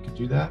way that you could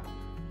do that?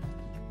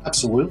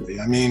 Absolutely.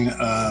 I mean,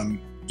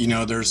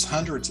 there's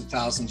hundreds of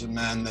thousands of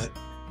men that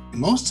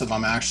most of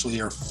them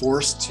actually are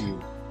forced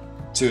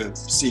to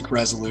seek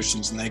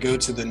resolutions, and they go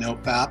to the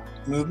NoFap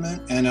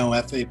movement,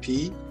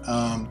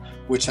 NoFap,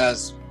 which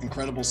has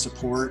incredible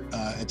support.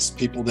 It's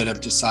people that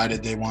have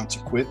decided they want to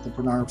quit the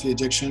pornography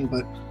addiction,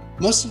 but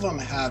most of them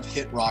have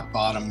hit rock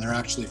bottom. They're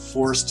actually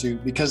forced to,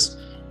 because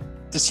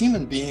as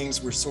human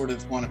beings, we sort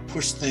of want to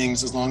push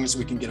things as long as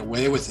we can get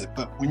away with it.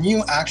 But when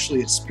you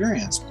actually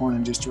experience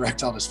porn-induced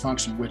erectile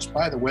dysfunction, which,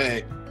 by the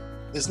way,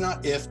 is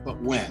not if, but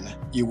when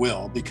you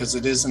will, because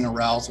it is an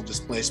arousal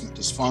displacement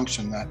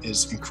dysfunction that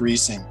is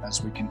increasing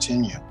as we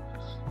continue.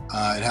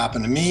 It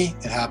happened to me,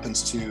 it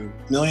happens to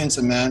millions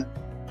of men,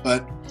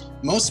 but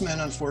most men,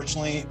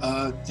 unfortunately,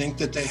 think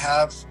that they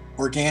have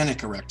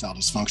organic erectile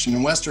dysfunction.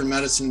 And Western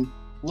medicine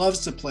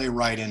loves to play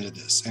right into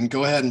this and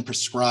go ahead and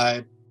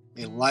prescribe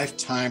a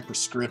lifetime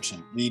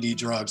prescription, VD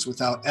drugs,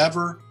 without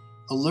ever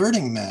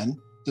alerting men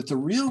that the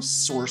real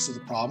source of the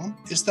problem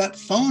is that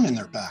phone in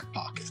their back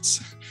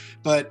pockets.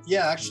 But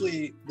yeah,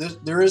 actually,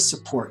 there is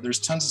support. There's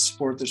tons of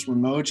support. There's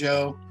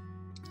Remojo,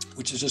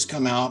 which has just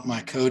come out.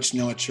 My coach,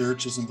 Noah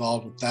Church, is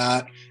involved with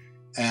that.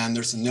 And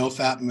there's the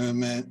NoFap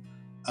movement.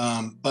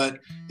 But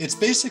it's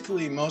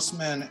basically, most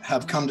men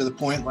have come to the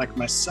point, like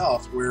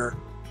myself, where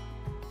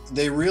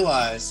they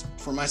realize,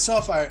 for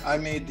myself, I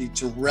made the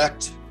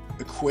direct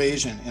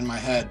equation in my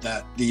head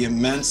that the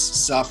immense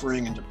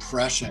suffering and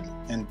depression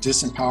and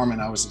disempowerment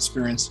I was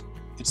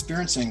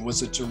experiencing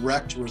was a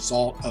direct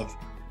result of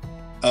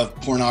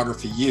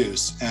pornography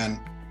use. And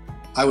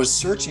I was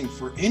searching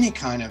for any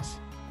kind of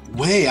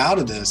way out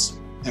of this.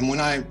 And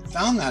when I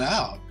found that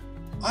out,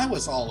 I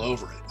was all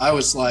over it. I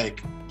was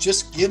like,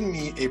 just give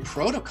me a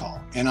protocol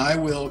and I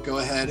will go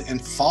ahead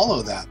and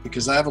follow that,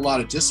 because I have a lot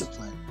of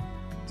discipline.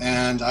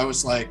 And I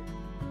was like,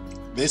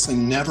 basically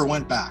never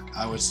went back.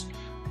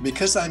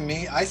 Because I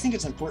think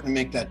it's important to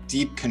make that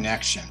deep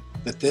connection,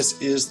 that this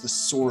is the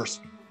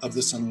source of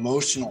this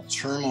emotional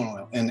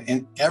turmoil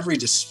and every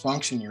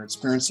dysfunction you're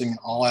experiencing in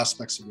all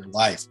aspects of your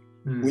life.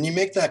 When you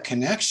make that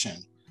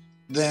connection,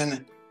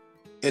 then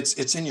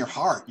it's in your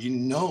heart. You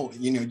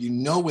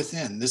know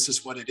within, this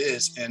is what it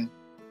is, and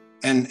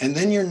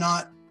then you're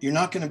not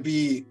going to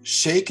be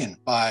shaken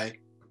by,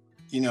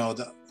 you'll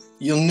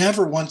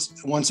never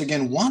once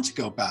again want to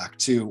go back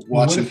to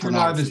watching pornography. What if you're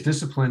not as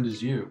disciplined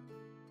as you?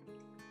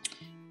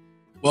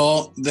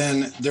 Well,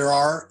 then there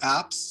are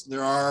apps,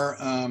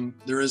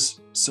 there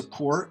is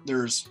support.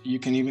 You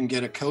can even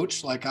get a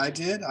coach like I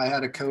did. I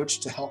had a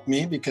coach to help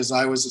me because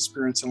I was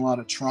experiencing a lot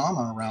of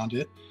trauma around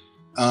it.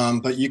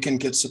 But you can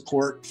get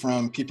support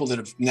from people that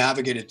have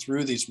navigated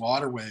through these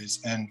waterways.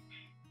 And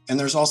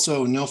there's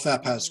also,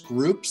 NoFap has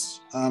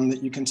groups that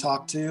you can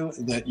talk to,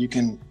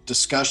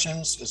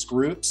 discussions as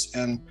groups.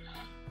 And,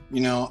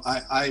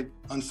 I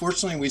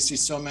unfortunately, we see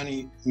so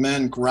many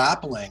men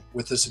grappling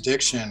with this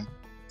addiction,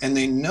 and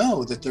they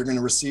know that they're going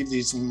to receive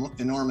these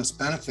enormous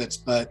benefits,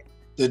 but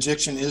the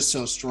addiction is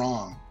so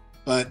strong.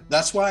 But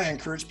that's why I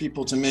encourage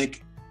people to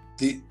make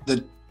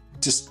the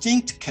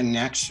distinct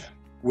connection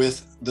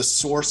with the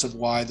source of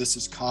why this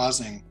is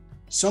causing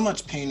so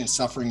much pain and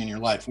suffering in your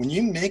life. When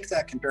you make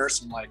that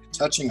comparison, like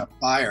touching a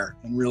fire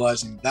and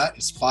realizing that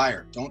is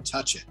fire, don't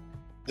touch it.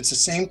 It's the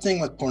same thing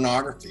with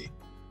pornography.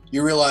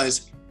 You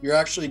realize you're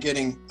actually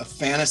getting a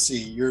fantasy.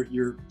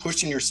 You're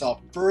pushing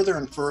yourself further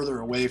and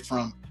further away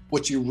from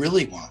what you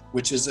really want,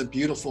 which is a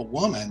beautiful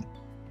woman.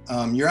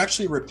 You're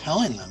actually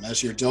repelling them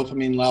as your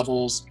dopamine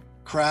levels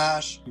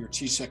crash, your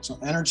T-sexual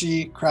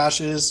energy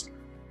crashes.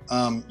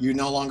 You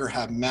no longer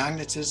have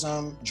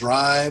magnetism,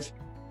 drive,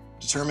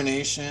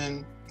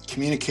 determination,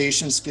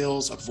 communication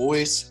skills, a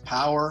voice,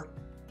 power.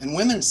 And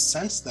women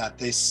sense that,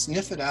 they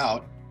sniff it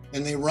out,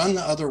 and they run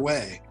the other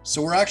way.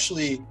 So we're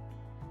actually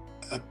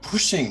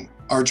pushing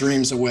our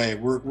dreams away.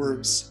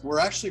 We're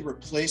actually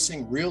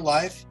replacing real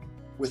life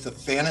with a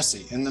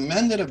fantasy. And the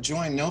men that have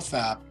joined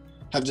NoFap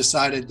have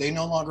decided they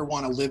no longer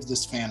want to live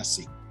this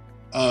fantasy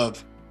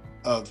of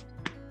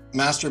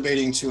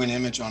masturbating to an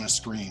image on a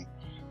screen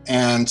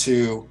and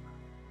to,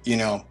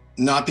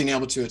 not being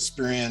able to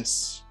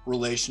experience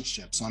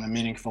relationships on a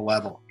meaningful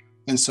level.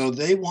 And so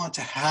they want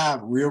to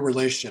have real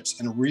relationships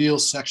and real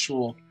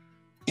sexual,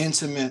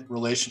 intimate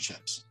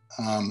relationships.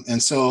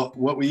 And so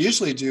what we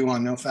usually do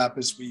on NoFap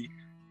is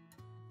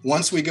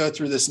once we go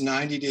through this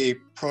 90-day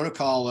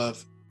protocol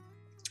of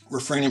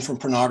refraining from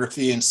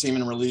pornography and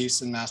semen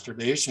release and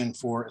masturbation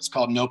it's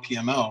called no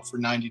PMO for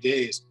 90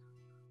 days,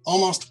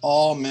 almost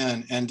all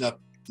men end up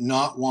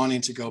not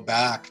wanting to go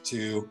back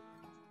to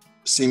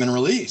semen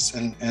release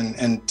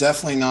and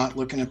definitely not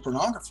looking at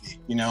pornography,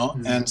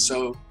 Mm-hmm. And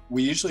so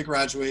we usually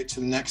graduate to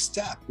the next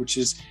step, which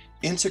is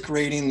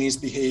integrating these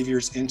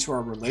behaviors into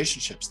our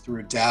relationships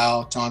through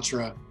Tao,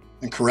 Tantra,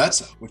 and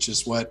Carezza, which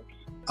is what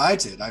I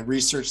did. I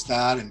researched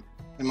that, and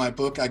in my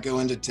book, I go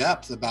into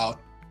depth about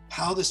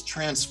how this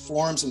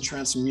transforms and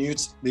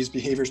transmutes, these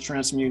behaviors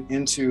transmute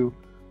into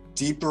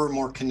deeper,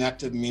 more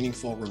connected,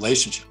 meaningful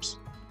relationships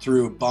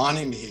through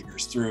bonding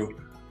behaviors, through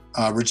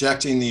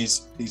rejecting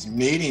these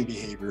mating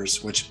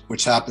behaviors,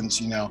 which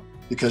happens,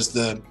 because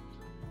the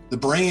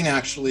brain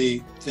actually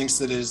thinks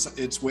that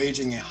it's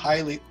waging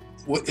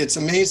it's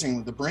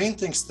amazing. The brain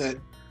thinks that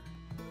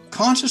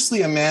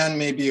consciously a man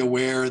may be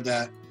aware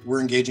that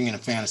we're engaging in a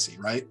fantasy,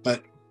 right?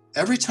 But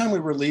every time we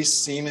release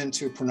semen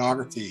to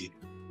pornography,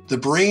 the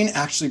brain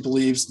actually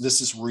believes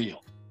this is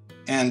real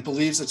and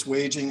believes it's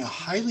waging a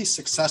highly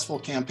successful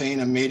campaign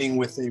of mating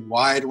with a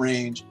wide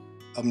range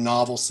of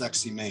novel,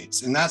 sexy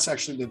mates. And that's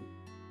actually the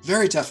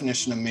very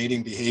definition of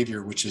mating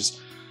behavior, which is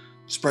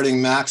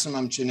spreading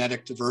maximum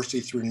genetic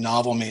diversity through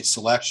novel mate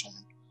selection.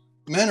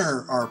 Men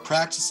are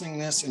practicing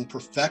this and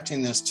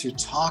perfecting this to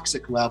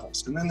toxic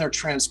levels. And then they're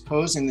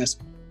transposing this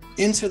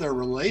into their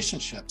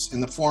relationships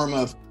in the form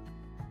of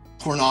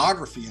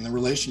pornography in the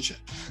relationship.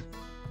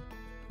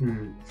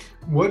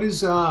 What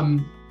is,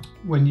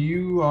 when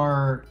you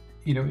are,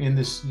 in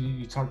this,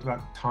 you talked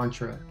about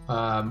Tantra,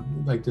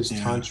 like this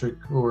Tantric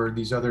or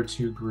these other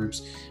two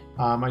groups.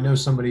 I know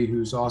somebody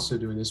who's also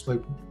doing this.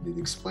 Like,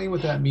 explain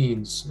what that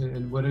means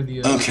and what are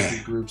the other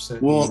two groups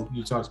that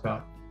you talked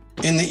about?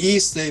 In the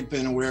East, they've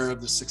been aware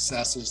of the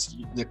successes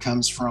that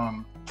comes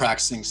from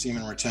practicing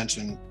semen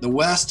retention. The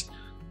West,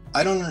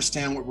 I don't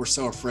understand what we're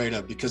so afraid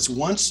of, because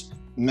once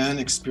men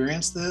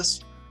experience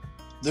this,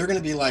 they're going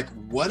to be like,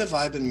 what have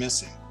I been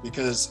missing?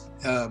 Because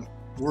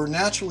we're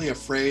naturally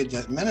afraid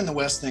that men in the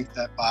West think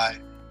that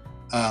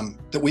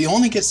that we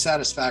only get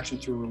satisfaction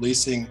through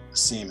releasing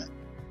semen.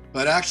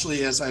 But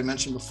actually, as I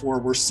mentioned before,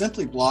 we're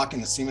simply blocking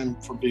the semen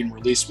from being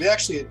released. We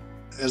actually,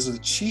 as the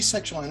chi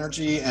sexual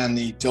energy and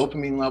the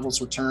dopamine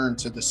levels return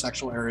to the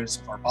sexual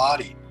areas of our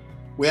body,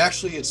 we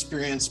actually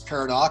experience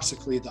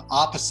paradoxically the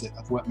opposite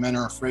of what men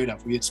are afraid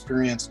of. We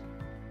experience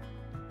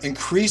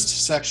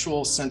increased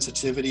sexual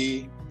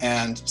sensitivity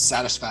and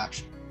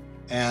satisfaction,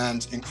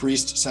 and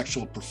increased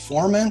sexual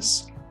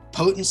performance,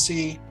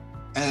 potency,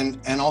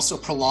 and also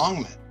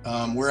prolongment.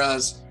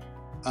 Whereas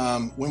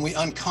when we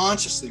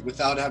unconsciously,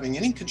 without having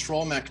any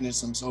control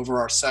mechanisms over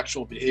our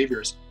sexual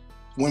behaviors,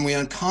 when we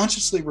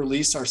unconsciously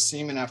release our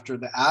semen after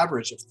the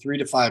average of 3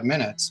 to 5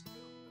 minutes,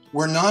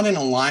 we're not in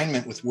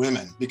alignment with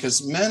women,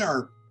 because men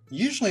are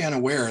usually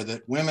unaware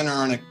that women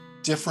are on a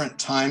different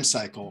time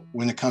cycle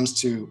when it comes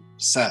to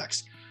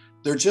sex.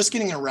 They're just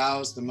getting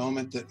aroused the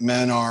moment that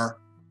men are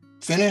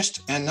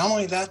finished. And not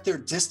only that, they're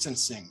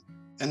distancing.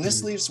 And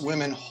this leaves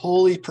women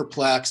wholly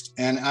perplexed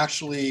and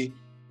actually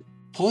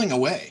pulling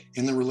away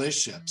in the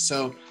relationship.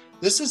 So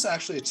this is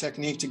actually a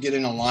technique to get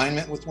in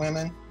alignment with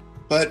women.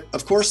 But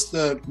of course,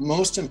 the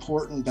most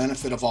important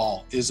benefit of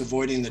all is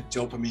avoiding the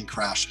dopamine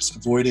crashes,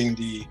 avoiding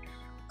the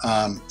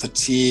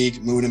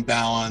fatigue, mood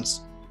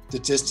imbalance, the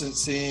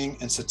distancing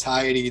and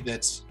satiety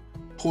that's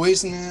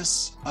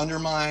poisonous,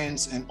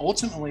 undermines, and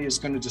ultimately is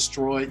going to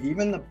destroy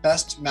even the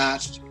best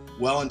matched,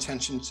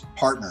 well-intentioned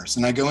partners.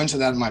 And I go into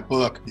that in my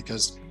book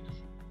because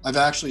I've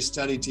actually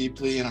studied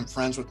deeply, and I'm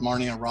friends with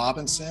Marnia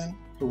Robinson,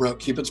 who wrote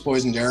Cupid's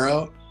Poisoned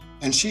Arrow.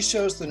 And she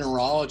shows the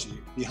neurology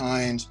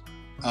behind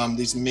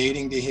these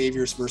mating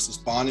behaviors versus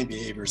bonding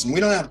behaviors. And we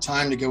don't have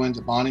time to go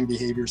into bonding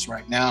behaviors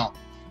right now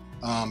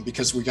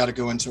because we got to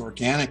go into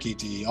organic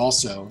ED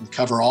also and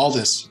cover all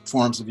this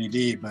forms of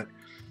ED. But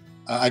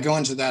I go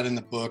into that in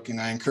the book, and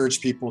I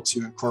encourage people to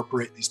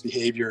incorporate these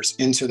behaviors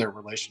into their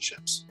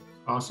relationships.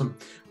 Awesome.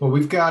 Well,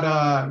 we've got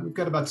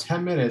about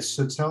 10 minutes.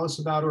 So tell us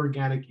about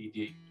organic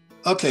ED.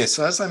 Okay.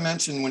 So as I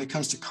mentioned, when it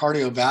comes to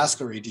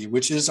cardiovascular ED,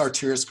 which is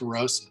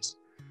arteriosclerosis,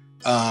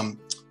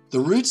 the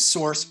root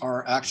source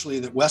are actually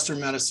that Western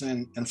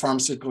medicine and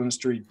pharmaceutical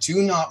industry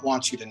do not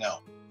want you to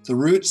know. The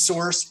root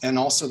source and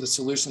also the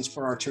solutions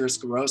for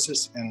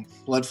arteriosclerosis and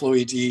blood flow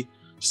ED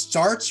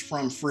starts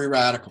from free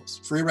radicals.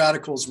 Free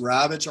radicals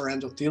ravage our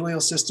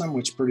endothelial system,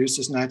 which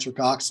produces nitric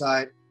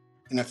oxide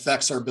and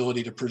affects our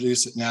ability to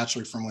produce it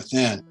naturally from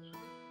within.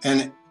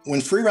 And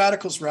when free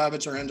radicals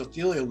ravage our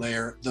endothelial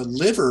layer, the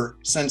liver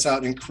sends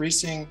out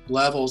increasing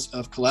levels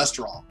of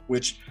cholesterol,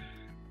 which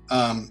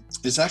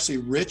is actually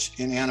rich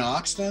in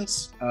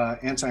antioxidants,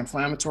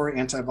 anti-inflammatory,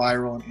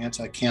 antiviral, and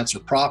anti-cancer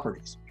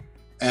properties.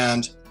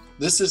 And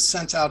this is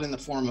sent out in the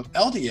form of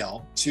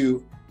LDL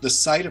to the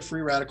site of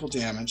free radical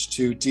damage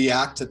to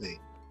deactivate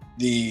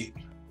the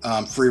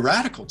free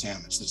radical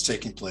damage that's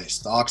taking place,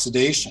 the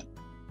oxidation,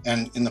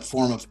 and in the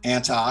form of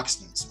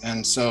antioxidants.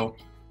 And so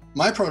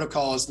my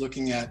protocol is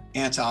looking at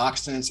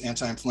antioxidants,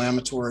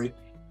 anti-inflammatory.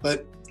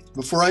 But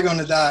before I go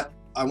into that,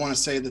 I want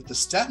to say that the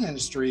statin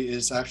industry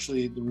is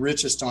actually the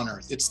richest on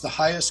earth. It's the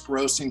highest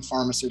grossing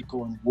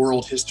pharmaceutical in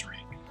world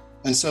history.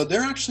 And so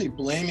they're actually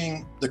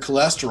blaming the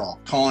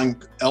cholesterol, calling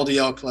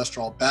LDL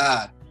cholesterol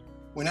bad,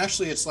 when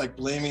actually it's like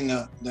blaming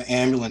the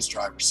ambulance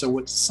driver. So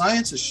what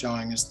science is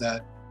showing is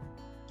that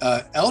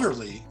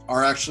elderly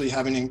are actually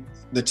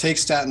that take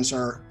statins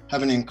are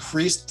having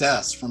increased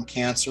deaths from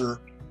cancer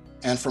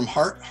and from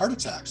heart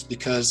attacks,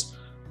 because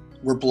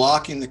we're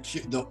blocking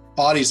the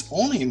body's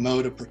only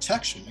mode of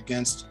protection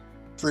against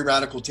free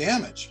radical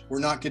damage. We're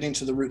not getting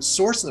to the root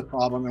source of the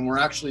problem, and we're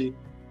actually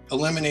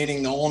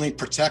eliminating the only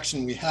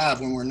protection we have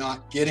when we're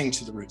not getting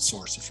to the root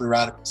source of free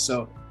radicals.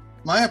 So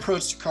my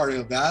approach to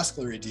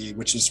cardiovascular ED,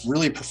 which is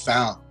really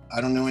profound,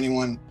 I don't know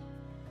anyone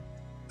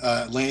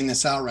laying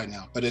this out right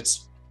now, but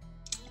it's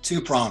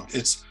two-pronged.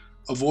 It's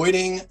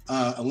avoiding,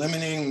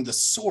 eliminating the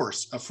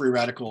source of free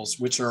radicals,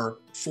 which are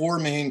four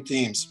main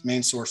themes,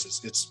 main sources.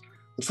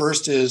 The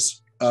first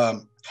is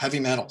heavy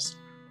metals.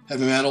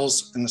 Heavy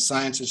metals, and the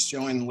science is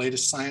showing, the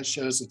latest science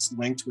shows it's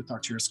linked with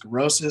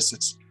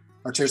arteriosclerosis.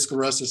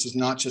 Arteriosclerosis is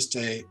not just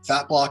a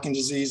fat blocking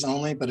disease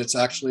only, but it's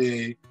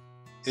actually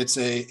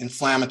a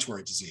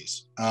inflammatory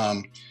disease.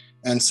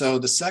 And so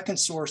the second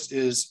source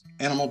is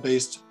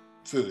animal-based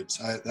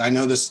foods. I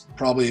know this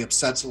probably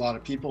upsets a lot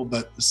of people,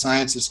 but the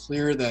science is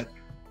clear that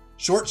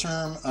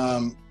short-term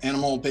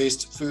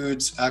animal-based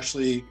foods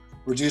actually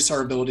reduce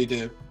our ability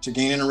to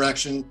gain an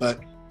erection,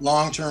 but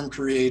long-term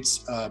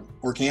creates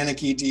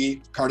organic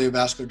ED,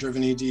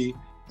 cardiovascular-driven ED,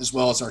 as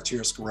well as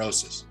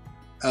arteriosclerosis.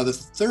 The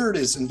third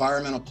is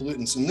environmental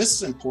pollutants, and this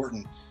is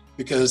important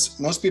because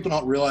most people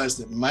don't realize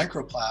that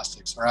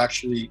microplastics are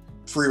actually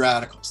free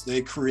radicals.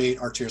 They create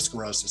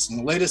arteriosclerosis, and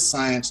the latest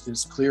science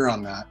is clear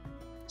on that.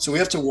 So we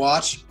have to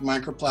watch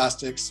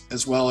microplastics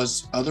as well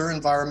as other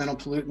environmental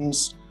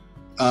pollutants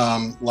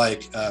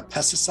like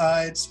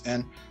pesticides,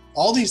 and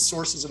all these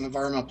sources of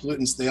environmental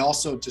pollutants, they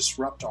also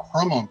disrupt our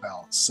hormone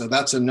balance. So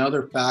that's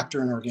another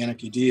factor in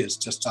organic ED is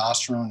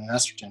testosterone and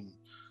estrogen.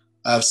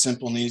 I have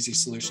simple and easy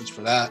solutions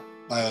for that,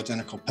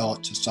 bioidentical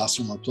pellet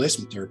testosterone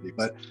replacement therapy.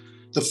 But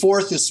the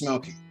fourth is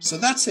smoking. So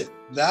that's it.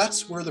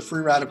 That's where the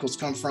free radicals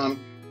come from.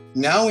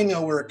 Now we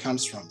know where it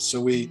comes from.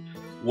 So we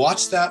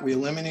watch that, we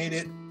eliminate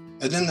it.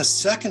 And then the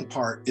second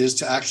part is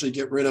to actually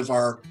get rid of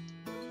our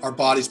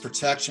body's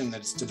protection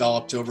that's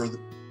developed over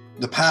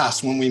the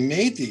past when we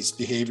made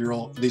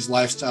these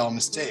lifestyle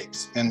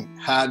mistakes and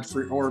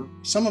or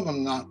some of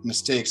them not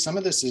mistakes. Some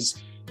of this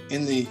is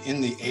in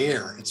the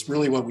air. It's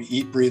really what we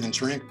eat, breathe, and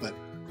drink, but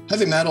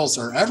heavy metals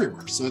are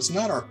everywhere. So it's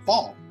not our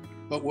fault.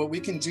 But what we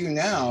can do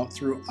now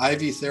through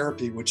IV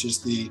therapy, which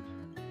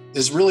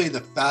is really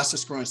the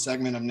fastest growing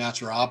segment of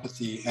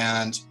naturopathy,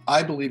 and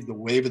I believe the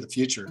wave of the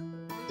future,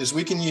 is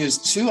we can use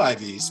two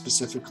IVs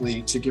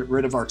specifically to get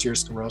rid of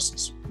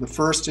arteriosclerosis. The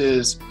first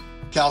is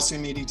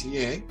calcium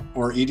EDTA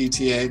or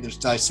EDTA. There's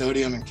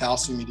disodium and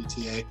calcium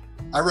EDTA.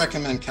 I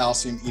recommend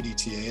calcium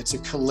EDTA. It's a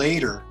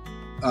chelator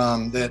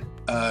that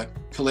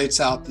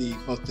chelates out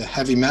both the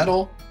heavy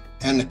metal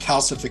and the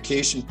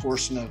calcification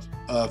portion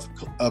of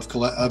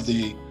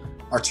the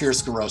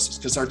arteriosclerosis,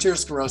 because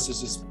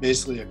arteriosclerosis is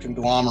basically a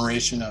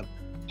conglomeration of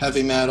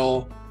heavy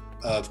metal,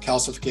 of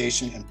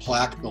calcification, and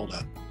plaque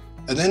buildup.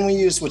 And then we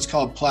use what's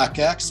called Plaque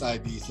X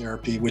IV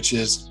therapy, which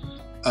is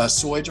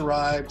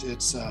soy-derived.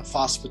 It's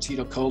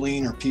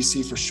phosphatidylcholine, or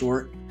PC for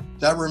short.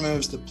 That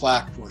removes the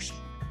plaque portion.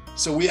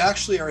 So we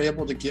actually are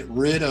able to get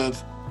rid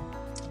of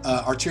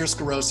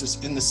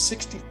arteriosclerosis in the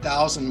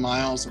 60,000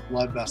 miles of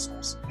blood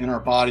vessels in our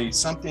body,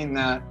 something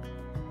that,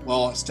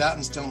 well,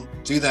 statins don't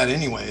do that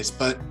anyways,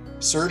 but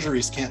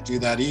surgeries can't do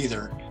that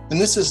either.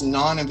 And this is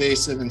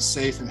non-invasive and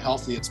safe and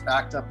healthy. It's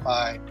backed up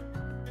by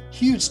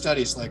huge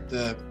studies like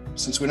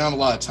since we don't have a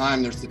lot of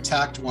time, there's the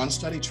TACT-1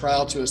 study,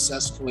 Trial to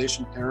Assess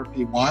Chelation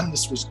Therapy 1.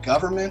 This was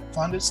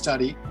government-funded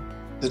study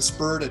that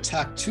spurred a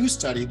TACT-2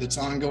 study that's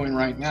ongoing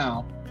right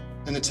now.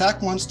 In the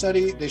TACT-1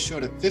 study, they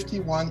showed a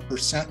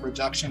 51%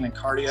 reduction in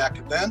cardiac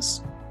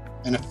events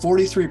and a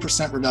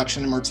 43%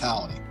 reduction in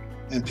mortality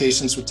in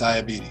patients with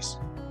diabetes.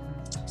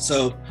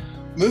 So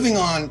moving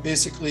on,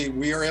 basically,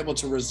 we are able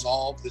to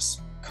resolve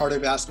this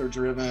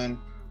cardiovascular-driven,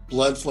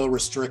 blood flow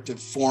restrictive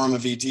form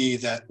of ED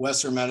that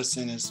Western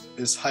medicine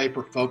is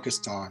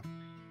hyper-focused on.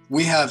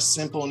 We have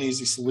simple and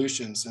easy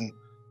solutions. And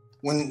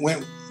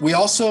when we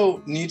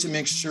also need to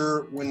make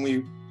sure when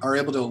we are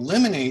able to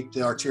eliminate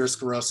the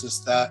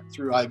arteriosclerosis that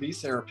through IV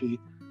therapy,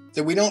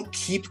 that we don't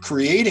keep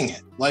creating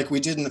it like we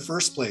did in the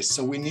first place.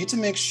 So we need to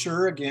make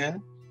sure,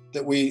 again,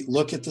 that we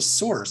look at the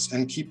source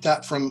and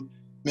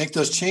make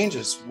those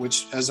changes,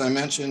 which, as I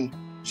mentioned,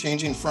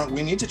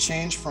 we need to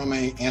change from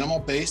an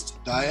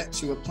animal-based diet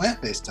to a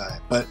plant-based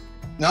diet, but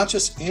not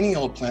just any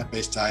old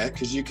plant-based diet,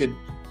 because you could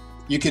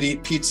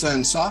eat pizza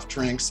and soft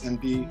drinks and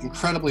be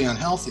incredibly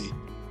unhealthy.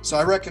 So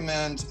I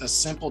recommend a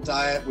simple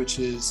diet, which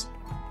is,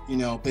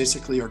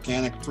 basically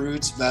organic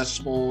fruits,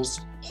 vegetables,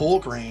 whole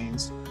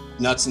grains,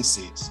 nuts and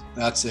seeds.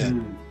 That's it.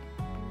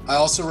 I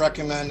also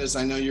recommend, as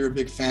I know you're a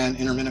big fan,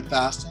 intermittent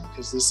fasting,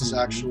 because this is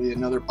actually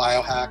another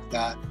biohack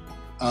that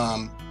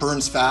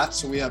burns fat.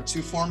 So we have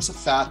two forms of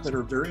fat that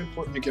are very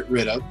important to get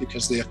rid of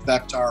because they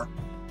affect our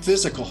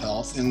physical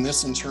health, and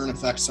this in turn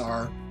affects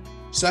our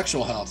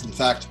sexual health. In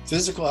fact,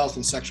 physical health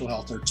and sexual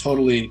health are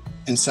totally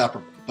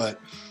inseparable.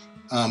 But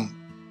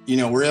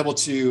we're able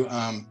to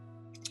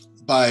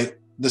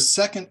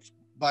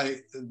by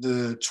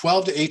the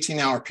 12 to 18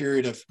 hour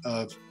period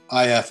of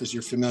IF, as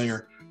you're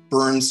familiar,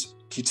 burns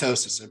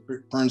ketosis.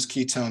 It burns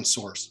ketone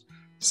source.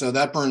 So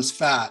that burns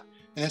fat.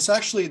 And it's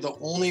actually the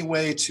only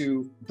way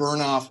to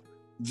burn off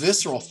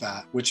visceral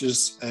fat, which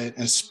is an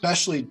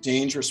especially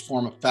dangerous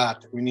form of fat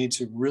that we need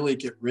to really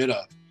get rid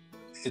of.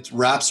 it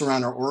wraps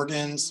around our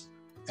organs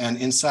and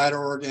inside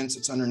our organs.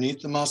 It's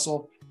underneath the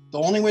muscle. The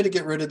only way to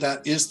get rid of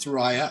that is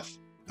through IF.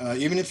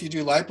 Even if you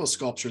do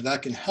liposculpture,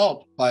 that can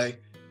help by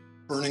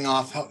burning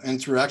off, and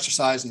through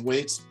exercise and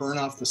weights, burn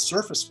off the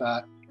surface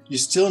fat. You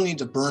still need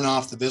to burn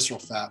off the visceral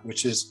fat,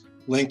 which is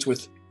linked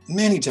with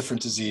many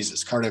different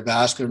diseases,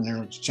 cardiovascular,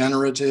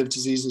 neurodegenerative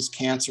diseases,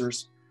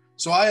 cancers.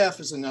 So IF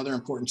is another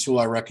important tool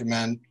I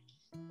recommend.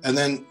 And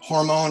then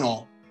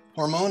hormonal.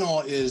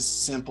 Hormonal is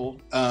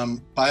simple,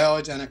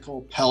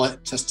 bioidentical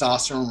pellet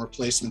testosterone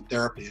replacement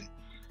therapy.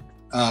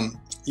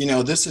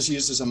 This is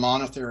used as a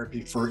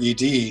monotherapy for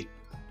ED,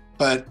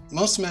 but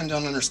most men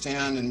don't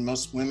understand, and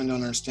most women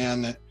don't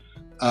understand that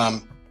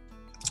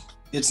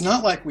it's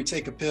not like we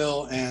take a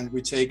pill and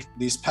we take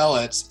these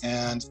pellets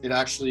and it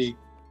actually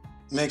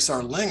makes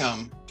our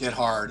lingam get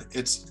hard.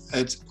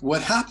 It's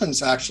what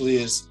happens actually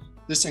is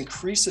this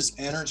increases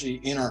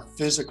energy in our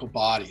physical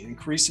body,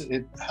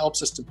 it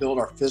helps us to build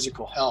our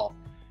physical health.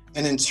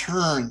 And in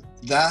turn,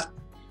 that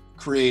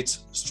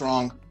creates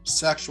strong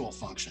sexual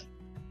function.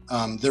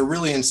 They're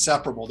really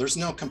inseparable. There's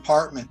no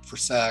compartment for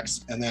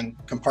sex and then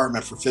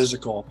compartment for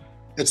physical.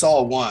 It's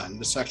all one.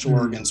 The sexual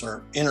organs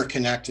are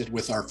interconnected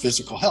with our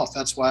physical health.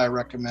 That's why I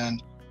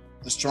recommend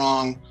a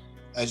strong,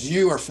 as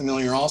you are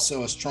familiar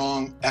also, a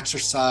strong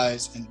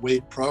exercise and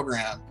weight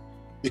program,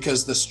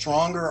 because the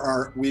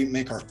stronger we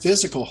make our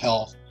physical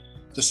health,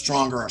 the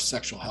stronger our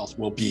sexual health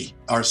will be,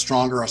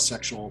 stronger our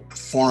sexual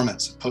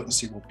performance and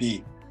potency will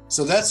be.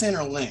 So that's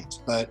interlinked,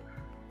 but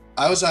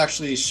I was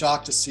actually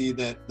shocked to see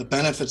that the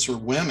benefits for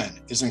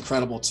women is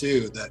incredible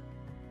too, that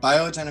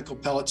bioidentical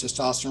pellet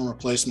testosterone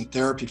replacement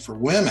therapy for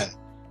women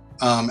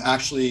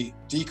actually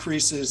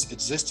decreases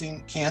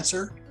existing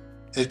cancer.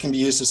 It can be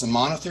used as a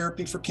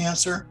monotherapy for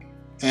cancer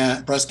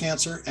and breast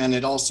cancer, and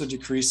it also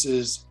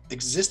decreases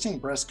existing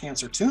breast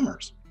cancer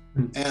tumors,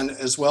 and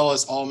as well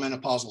as all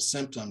menopausal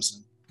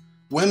symptoms.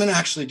 Women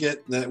actually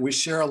get that we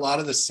share a lot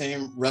of the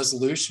same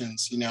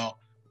resolutions.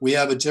 We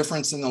have a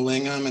difference in the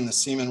lingam and the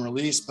semen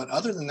release, but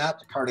other than that,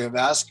 the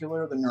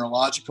cardiovascular, the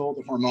neurological,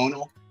 the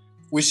hormonal,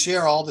 we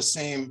share all the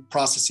same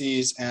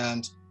processes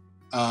and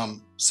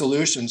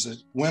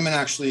solutions. Women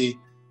actually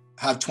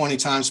have 20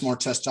 times more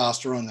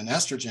testosterone than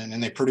estrogen,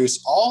 and they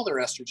produce all their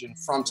estrogen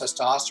from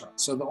testosterone.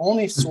 So the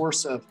only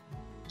source of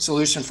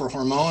solution for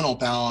hormonal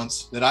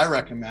balance that I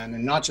recommend,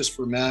 and not just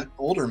for men,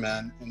 older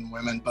men and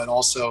women, but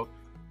also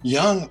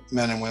young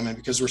men and women,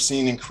 because we're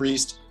seeing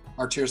increased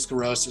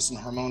arteriosclerosis and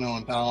hormonal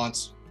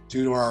imbalance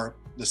due to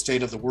the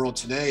state of the world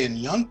today in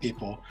young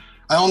people.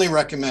 I only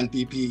recommend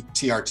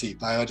BP-TRT,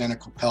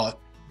 bioidentical pellet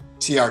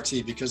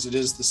TRT, because it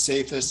is the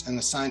safest, and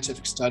the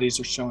scientific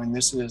studies are showing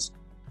this is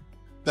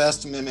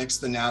best mimics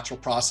the natural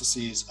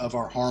processes of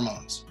our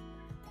hormones.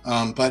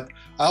 But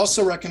I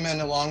also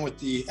recommend, along with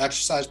the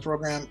exercise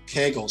program,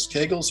 Kegels.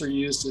 Kegels are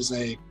used as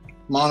a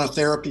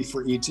monotherapy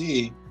for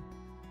ED.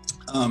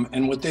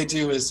 And what they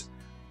do is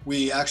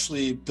we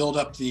actually build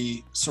up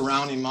the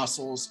surrounding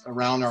muscles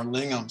around our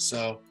lingam.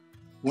 So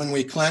when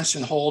we clench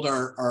and hold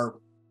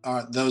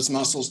those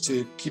muscles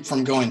to keep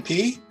from going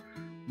pee,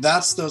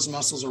 that's those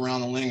muscles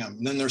around the lingam.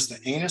 And then there's the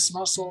anus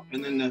muscle,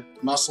 and then the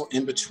muscle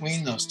in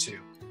between those two.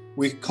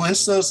 We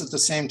clench those at the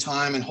same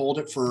time and hold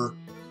it for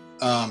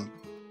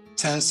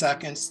 10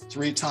 seconds,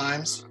 3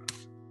 times,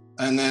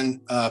 and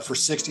then for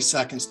 60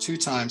 seconds, 2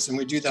 times. And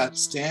we do that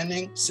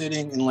standing,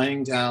 sitting, and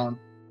laying down,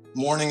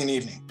 morning and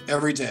evening,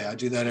 every day. I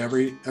do that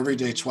every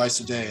day,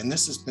 twice a day. And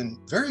this has been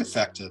very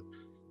effective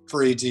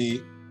for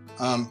ED.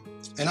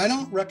 And I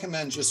don't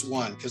recommend just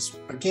one, because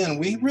again,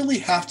 we really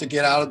have to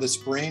get out of this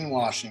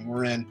brainwashing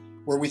we're in,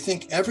 where we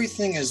think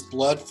everything is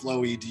blood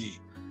flow ED.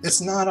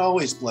 It's not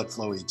always blood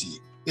flow ED.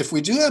 If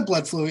we do have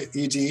blood flow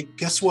ED,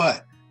 guess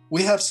what?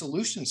 We have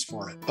solutions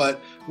for it,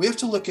 but we have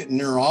to look at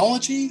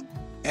neurology,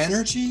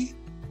 energy,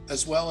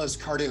 as well as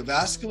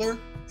cardiovascular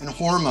and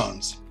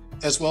hormones,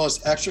 as well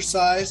as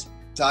exercise,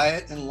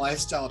 diet, and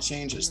lifestyle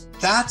changes.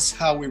 That's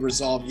how we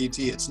resolve ED.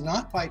 It's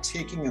not by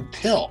taking a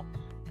pill,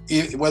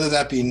 whether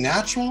that be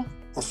natural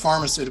or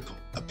pharmaceutical.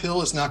 A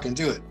pill is not going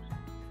to do it.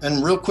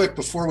 And real quick,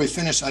 before we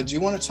finish, I do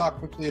want to talk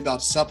quickly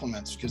about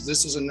supplements, because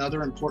this is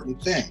another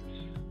important thing.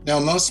 Now,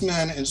 most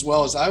men, as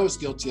well as I was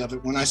guilty of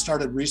it, when I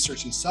started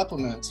researching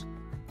supplements,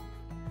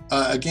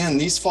 again,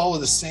 these follow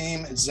the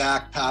same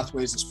exact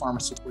pathways as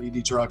pharmaceutical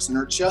ED drugs and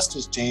are just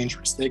as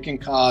dangerous. They can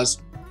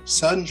cause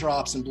sudden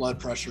drops in blood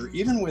pressure,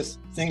 even with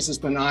things as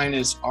benign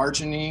as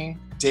arginine,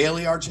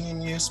 daily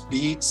arginine use,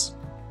 beets,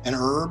 and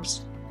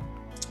herbs.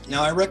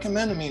 Now, I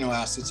recommend amino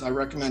acids. I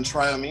recommend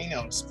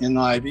triaminos in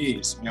the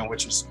IVs,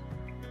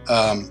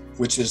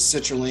 which is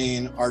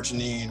citrulline,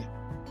 arginine,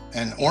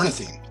 and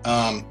ornithine.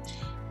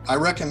 I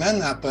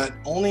recommend that, but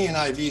only in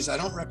IVs. I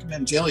don't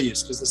recommend daily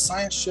use, because the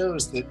science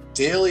shows that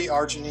daily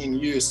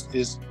arginine use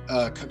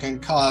can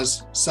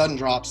cause sudden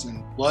drops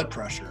in blood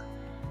pressure.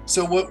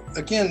 So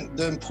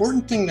the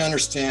important thing to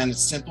understand,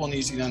 it's simple and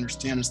easy to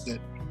understand, is that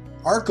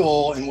our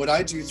goal, and what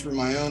I do through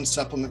my own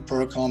supplement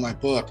protocol in my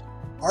book,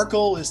 our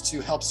goal is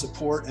to help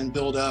support and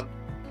build up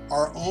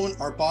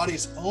our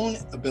body's own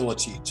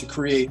ability to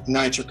create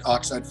nitric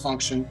oxide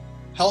function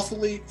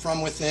healthily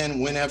from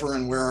within whenever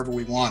and wherever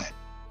we want it,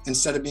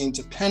 instead of being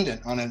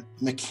dependent on a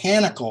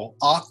mechanical,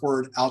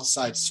 awkward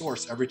outside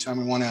source every time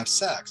we want to have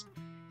sex.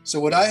 So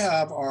what I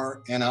have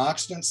are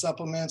antioxidant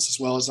supplements as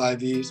well as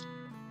IVs,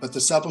 but the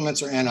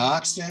supplements are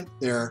antioxidant,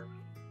 they're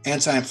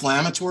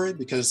anti-inflammatory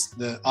because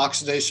the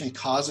oxidation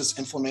causes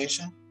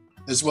inflammation,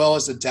 as well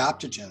as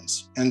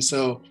adaptogens. And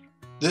so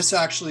this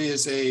actually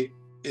is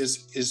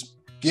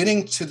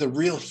getting to the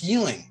real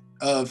healing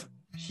of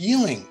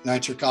healing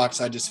nitric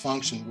oxide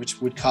dysfunction,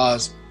 which would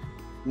cause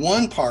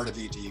one part of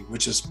ED,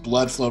 which is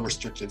blood flow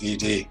restrictive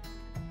ED.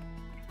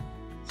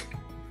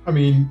 I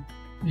mean,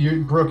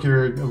 Brooke,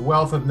 you're a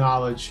wealth of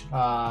knowledge,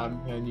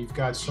 and you've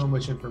got so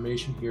much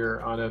information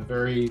here on a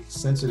very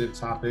sensitive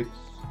topic,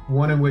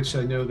 one in which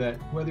I know that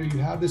whether you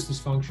have this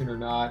dysfunction or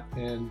not,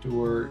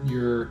 or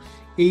you're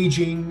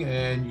aging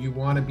and you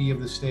want to be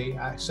able to stay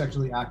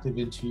sexually active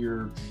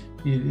into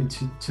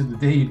the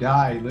day you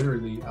die,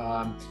 literally,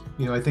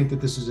 I think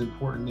that this is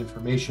important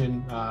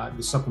information.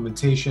 The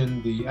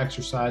supplementation, the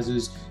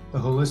exercises, the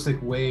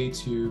holistic way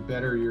to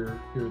better your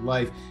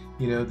life.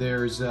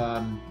 There's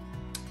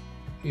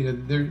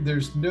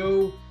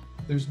no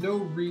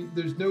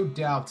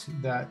doubt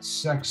that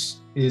sex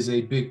is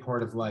a big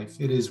part of life.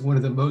 It is one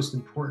of the most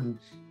important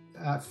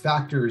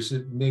factors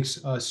that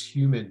makes us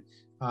human.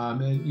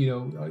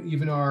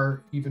 Even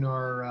our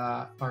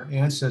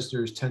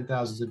ancestors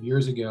 10,000s of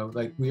years ago,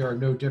 like, we are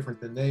no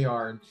different than they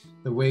are in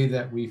the way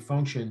that we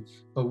function.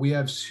 But we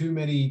have too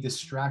many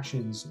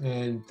distractions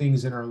and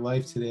things in our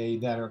life today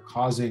that are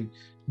causing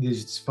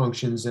these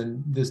dysfunctions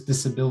and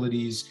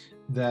disabilities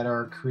that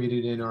are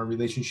created in our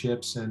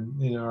relationships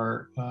and in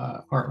our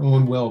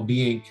own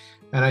well-being.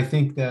 And I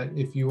think that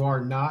if you are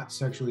not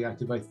sexually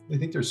active, I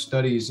think there's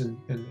studies, and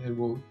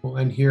we'll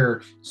end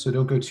here, so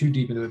don't go too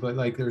deep into it, but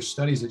like, there's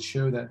studies that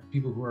show that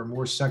people who are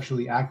more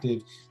sexually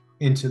active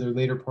into their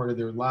later part of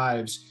their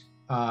lives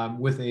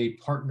with a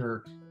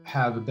partner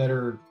have a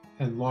better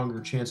and longer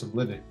chance of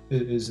living.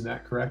 Isn't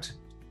that correct?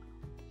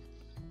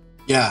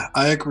 Yeah,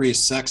 I agree.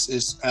 Sex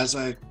is, as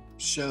I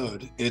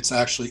showed, it's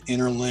actually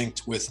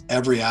interlinked with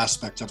every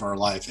aspect of our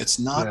life. It's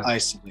not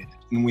isolated,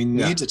 and we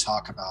need to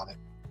talk about it.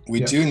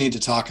 We do need to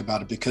talk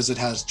about it because it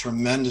has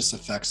tremendous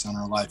effects on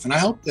our life. And I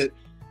hope that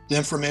the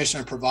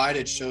information I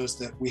provided shows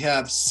that we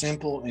have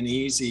simple and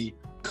easy,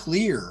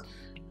 clear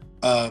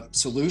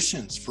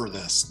solutions for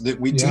this, that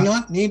we do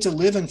not need to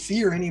live in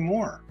fear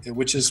anymore,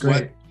 which is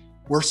what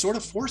we're sort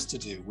of forced to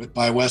do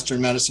by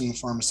Western medicine and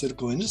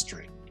pharmaceutical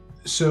industry.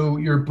 So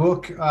your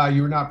book,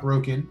 You Are Not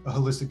Broken, A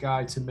Holistic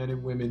Guide to Men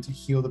and Women to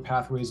Heal the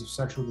Pathways of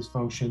Sexual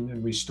Dysfunction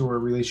and Restore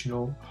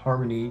Relational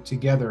Harmony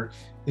Together,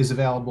 is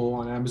available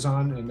on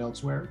Amazon and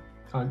elsewhere.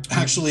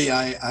 Actually,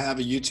 I have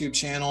a YouTube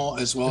channel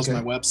as well as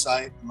my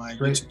website. My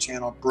YouTube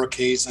channel, Brooke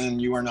Hazen,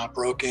 You Are Not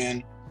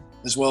Broken,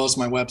 as well as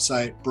my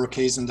website,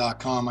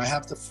 brookehazen.com. I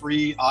have the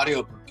free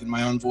audiobook in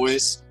my own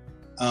voice.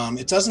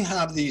 It doesn't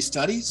have the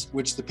studies,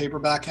 which the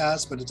paperback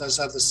has, but it does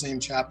have the same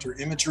chapter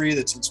imagery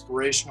that's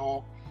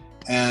inspirational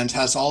and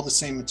has all the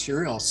same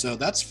material. So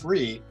that's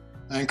free.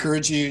 I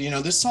encourage you,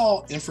 this is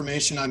all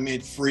information I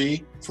made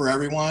free for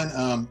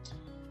everyone.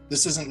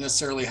 This isn't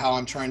necessarily how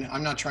I'm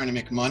not trying to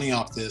make money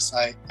off this.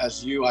 I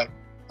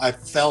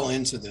fell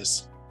into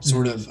this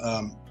sort of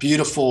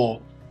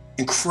beautiful,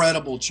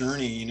 incredible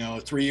journey.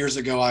 3 years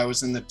ago, I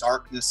was in the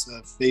darkness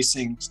of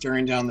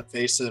staring down the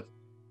face of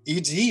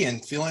ED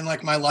and feeling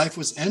like my life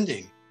was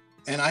ending.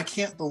 And I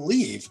can't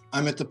believe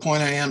I'm at the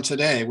point I am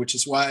today, which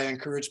is why I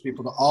encourage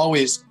people to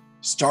always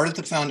start at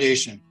the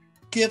foundation,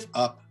 give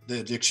up the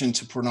addiction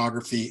to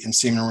pornography and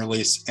semen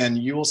release, and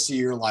you will see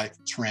your life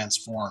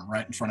transform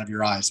right in front of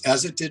your eyes,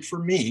 as it did for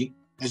me,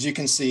 as you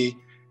can see,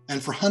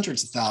 and for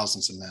hundreds of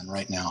thousands of men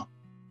right now.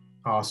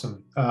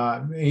 Awesome.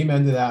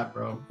 Amen to that,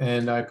 bro.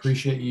 And I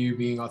appreciate you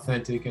being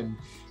authentic and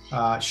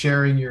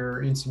sharing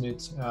your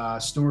intimate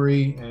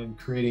story and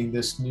creating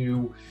this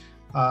new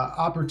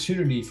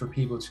opportunity for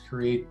people to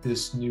create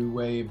this new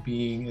way of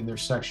being in their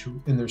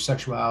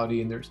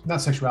sexuality and their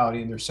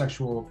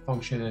sexual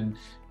function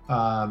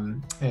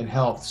and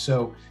health.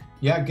 So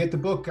get the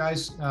book,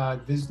 guys.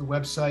 Visit the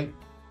website,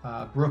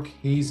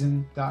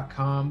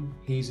 brookehazen.com.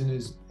 Hazen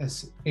is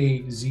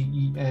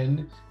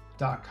SAZEN.com,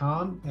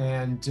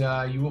 and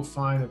you will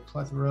find a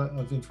plethora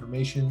of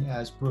information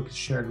as Brooke has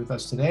shared with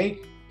us today.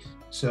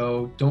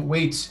 So don't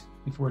wait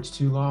before it's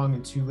too long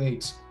and too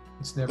late.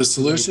 The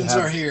solutions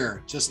are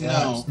here. Just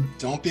know,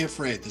 don't be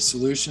afraid. The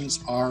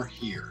solutions are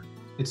here.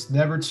 It's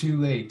never too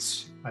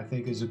late, I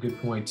think, is a good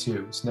point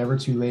too. It's never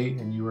too late,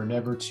 and you are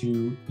never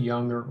too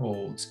young or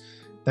old.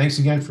 Thanks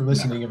again for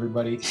listening,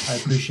 everybody. I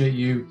appreciate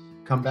you.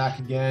 Come back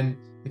again.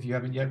 If you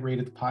haven't yet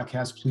rated the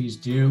podcast, please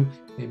do.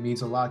 It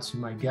means a lot to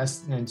my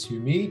guests and to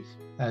me,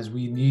 as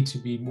we need to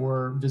be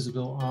more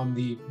visible on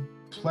the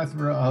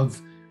plethora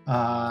of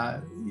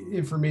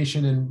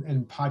information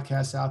and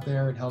podcasts out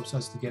there. It helps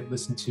us to get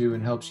listened to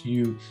and helps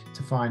you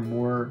to find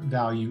more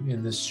value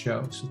in this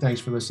show. So thanks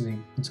for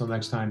listening. Until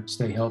next time,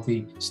 stay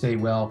healthy, stay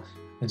well,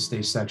 and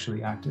stay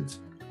sexually active.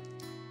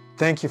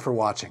 Thank you for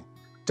watching.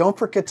 Don't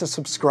forget to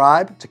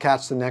subscribe to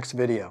catch the next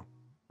video.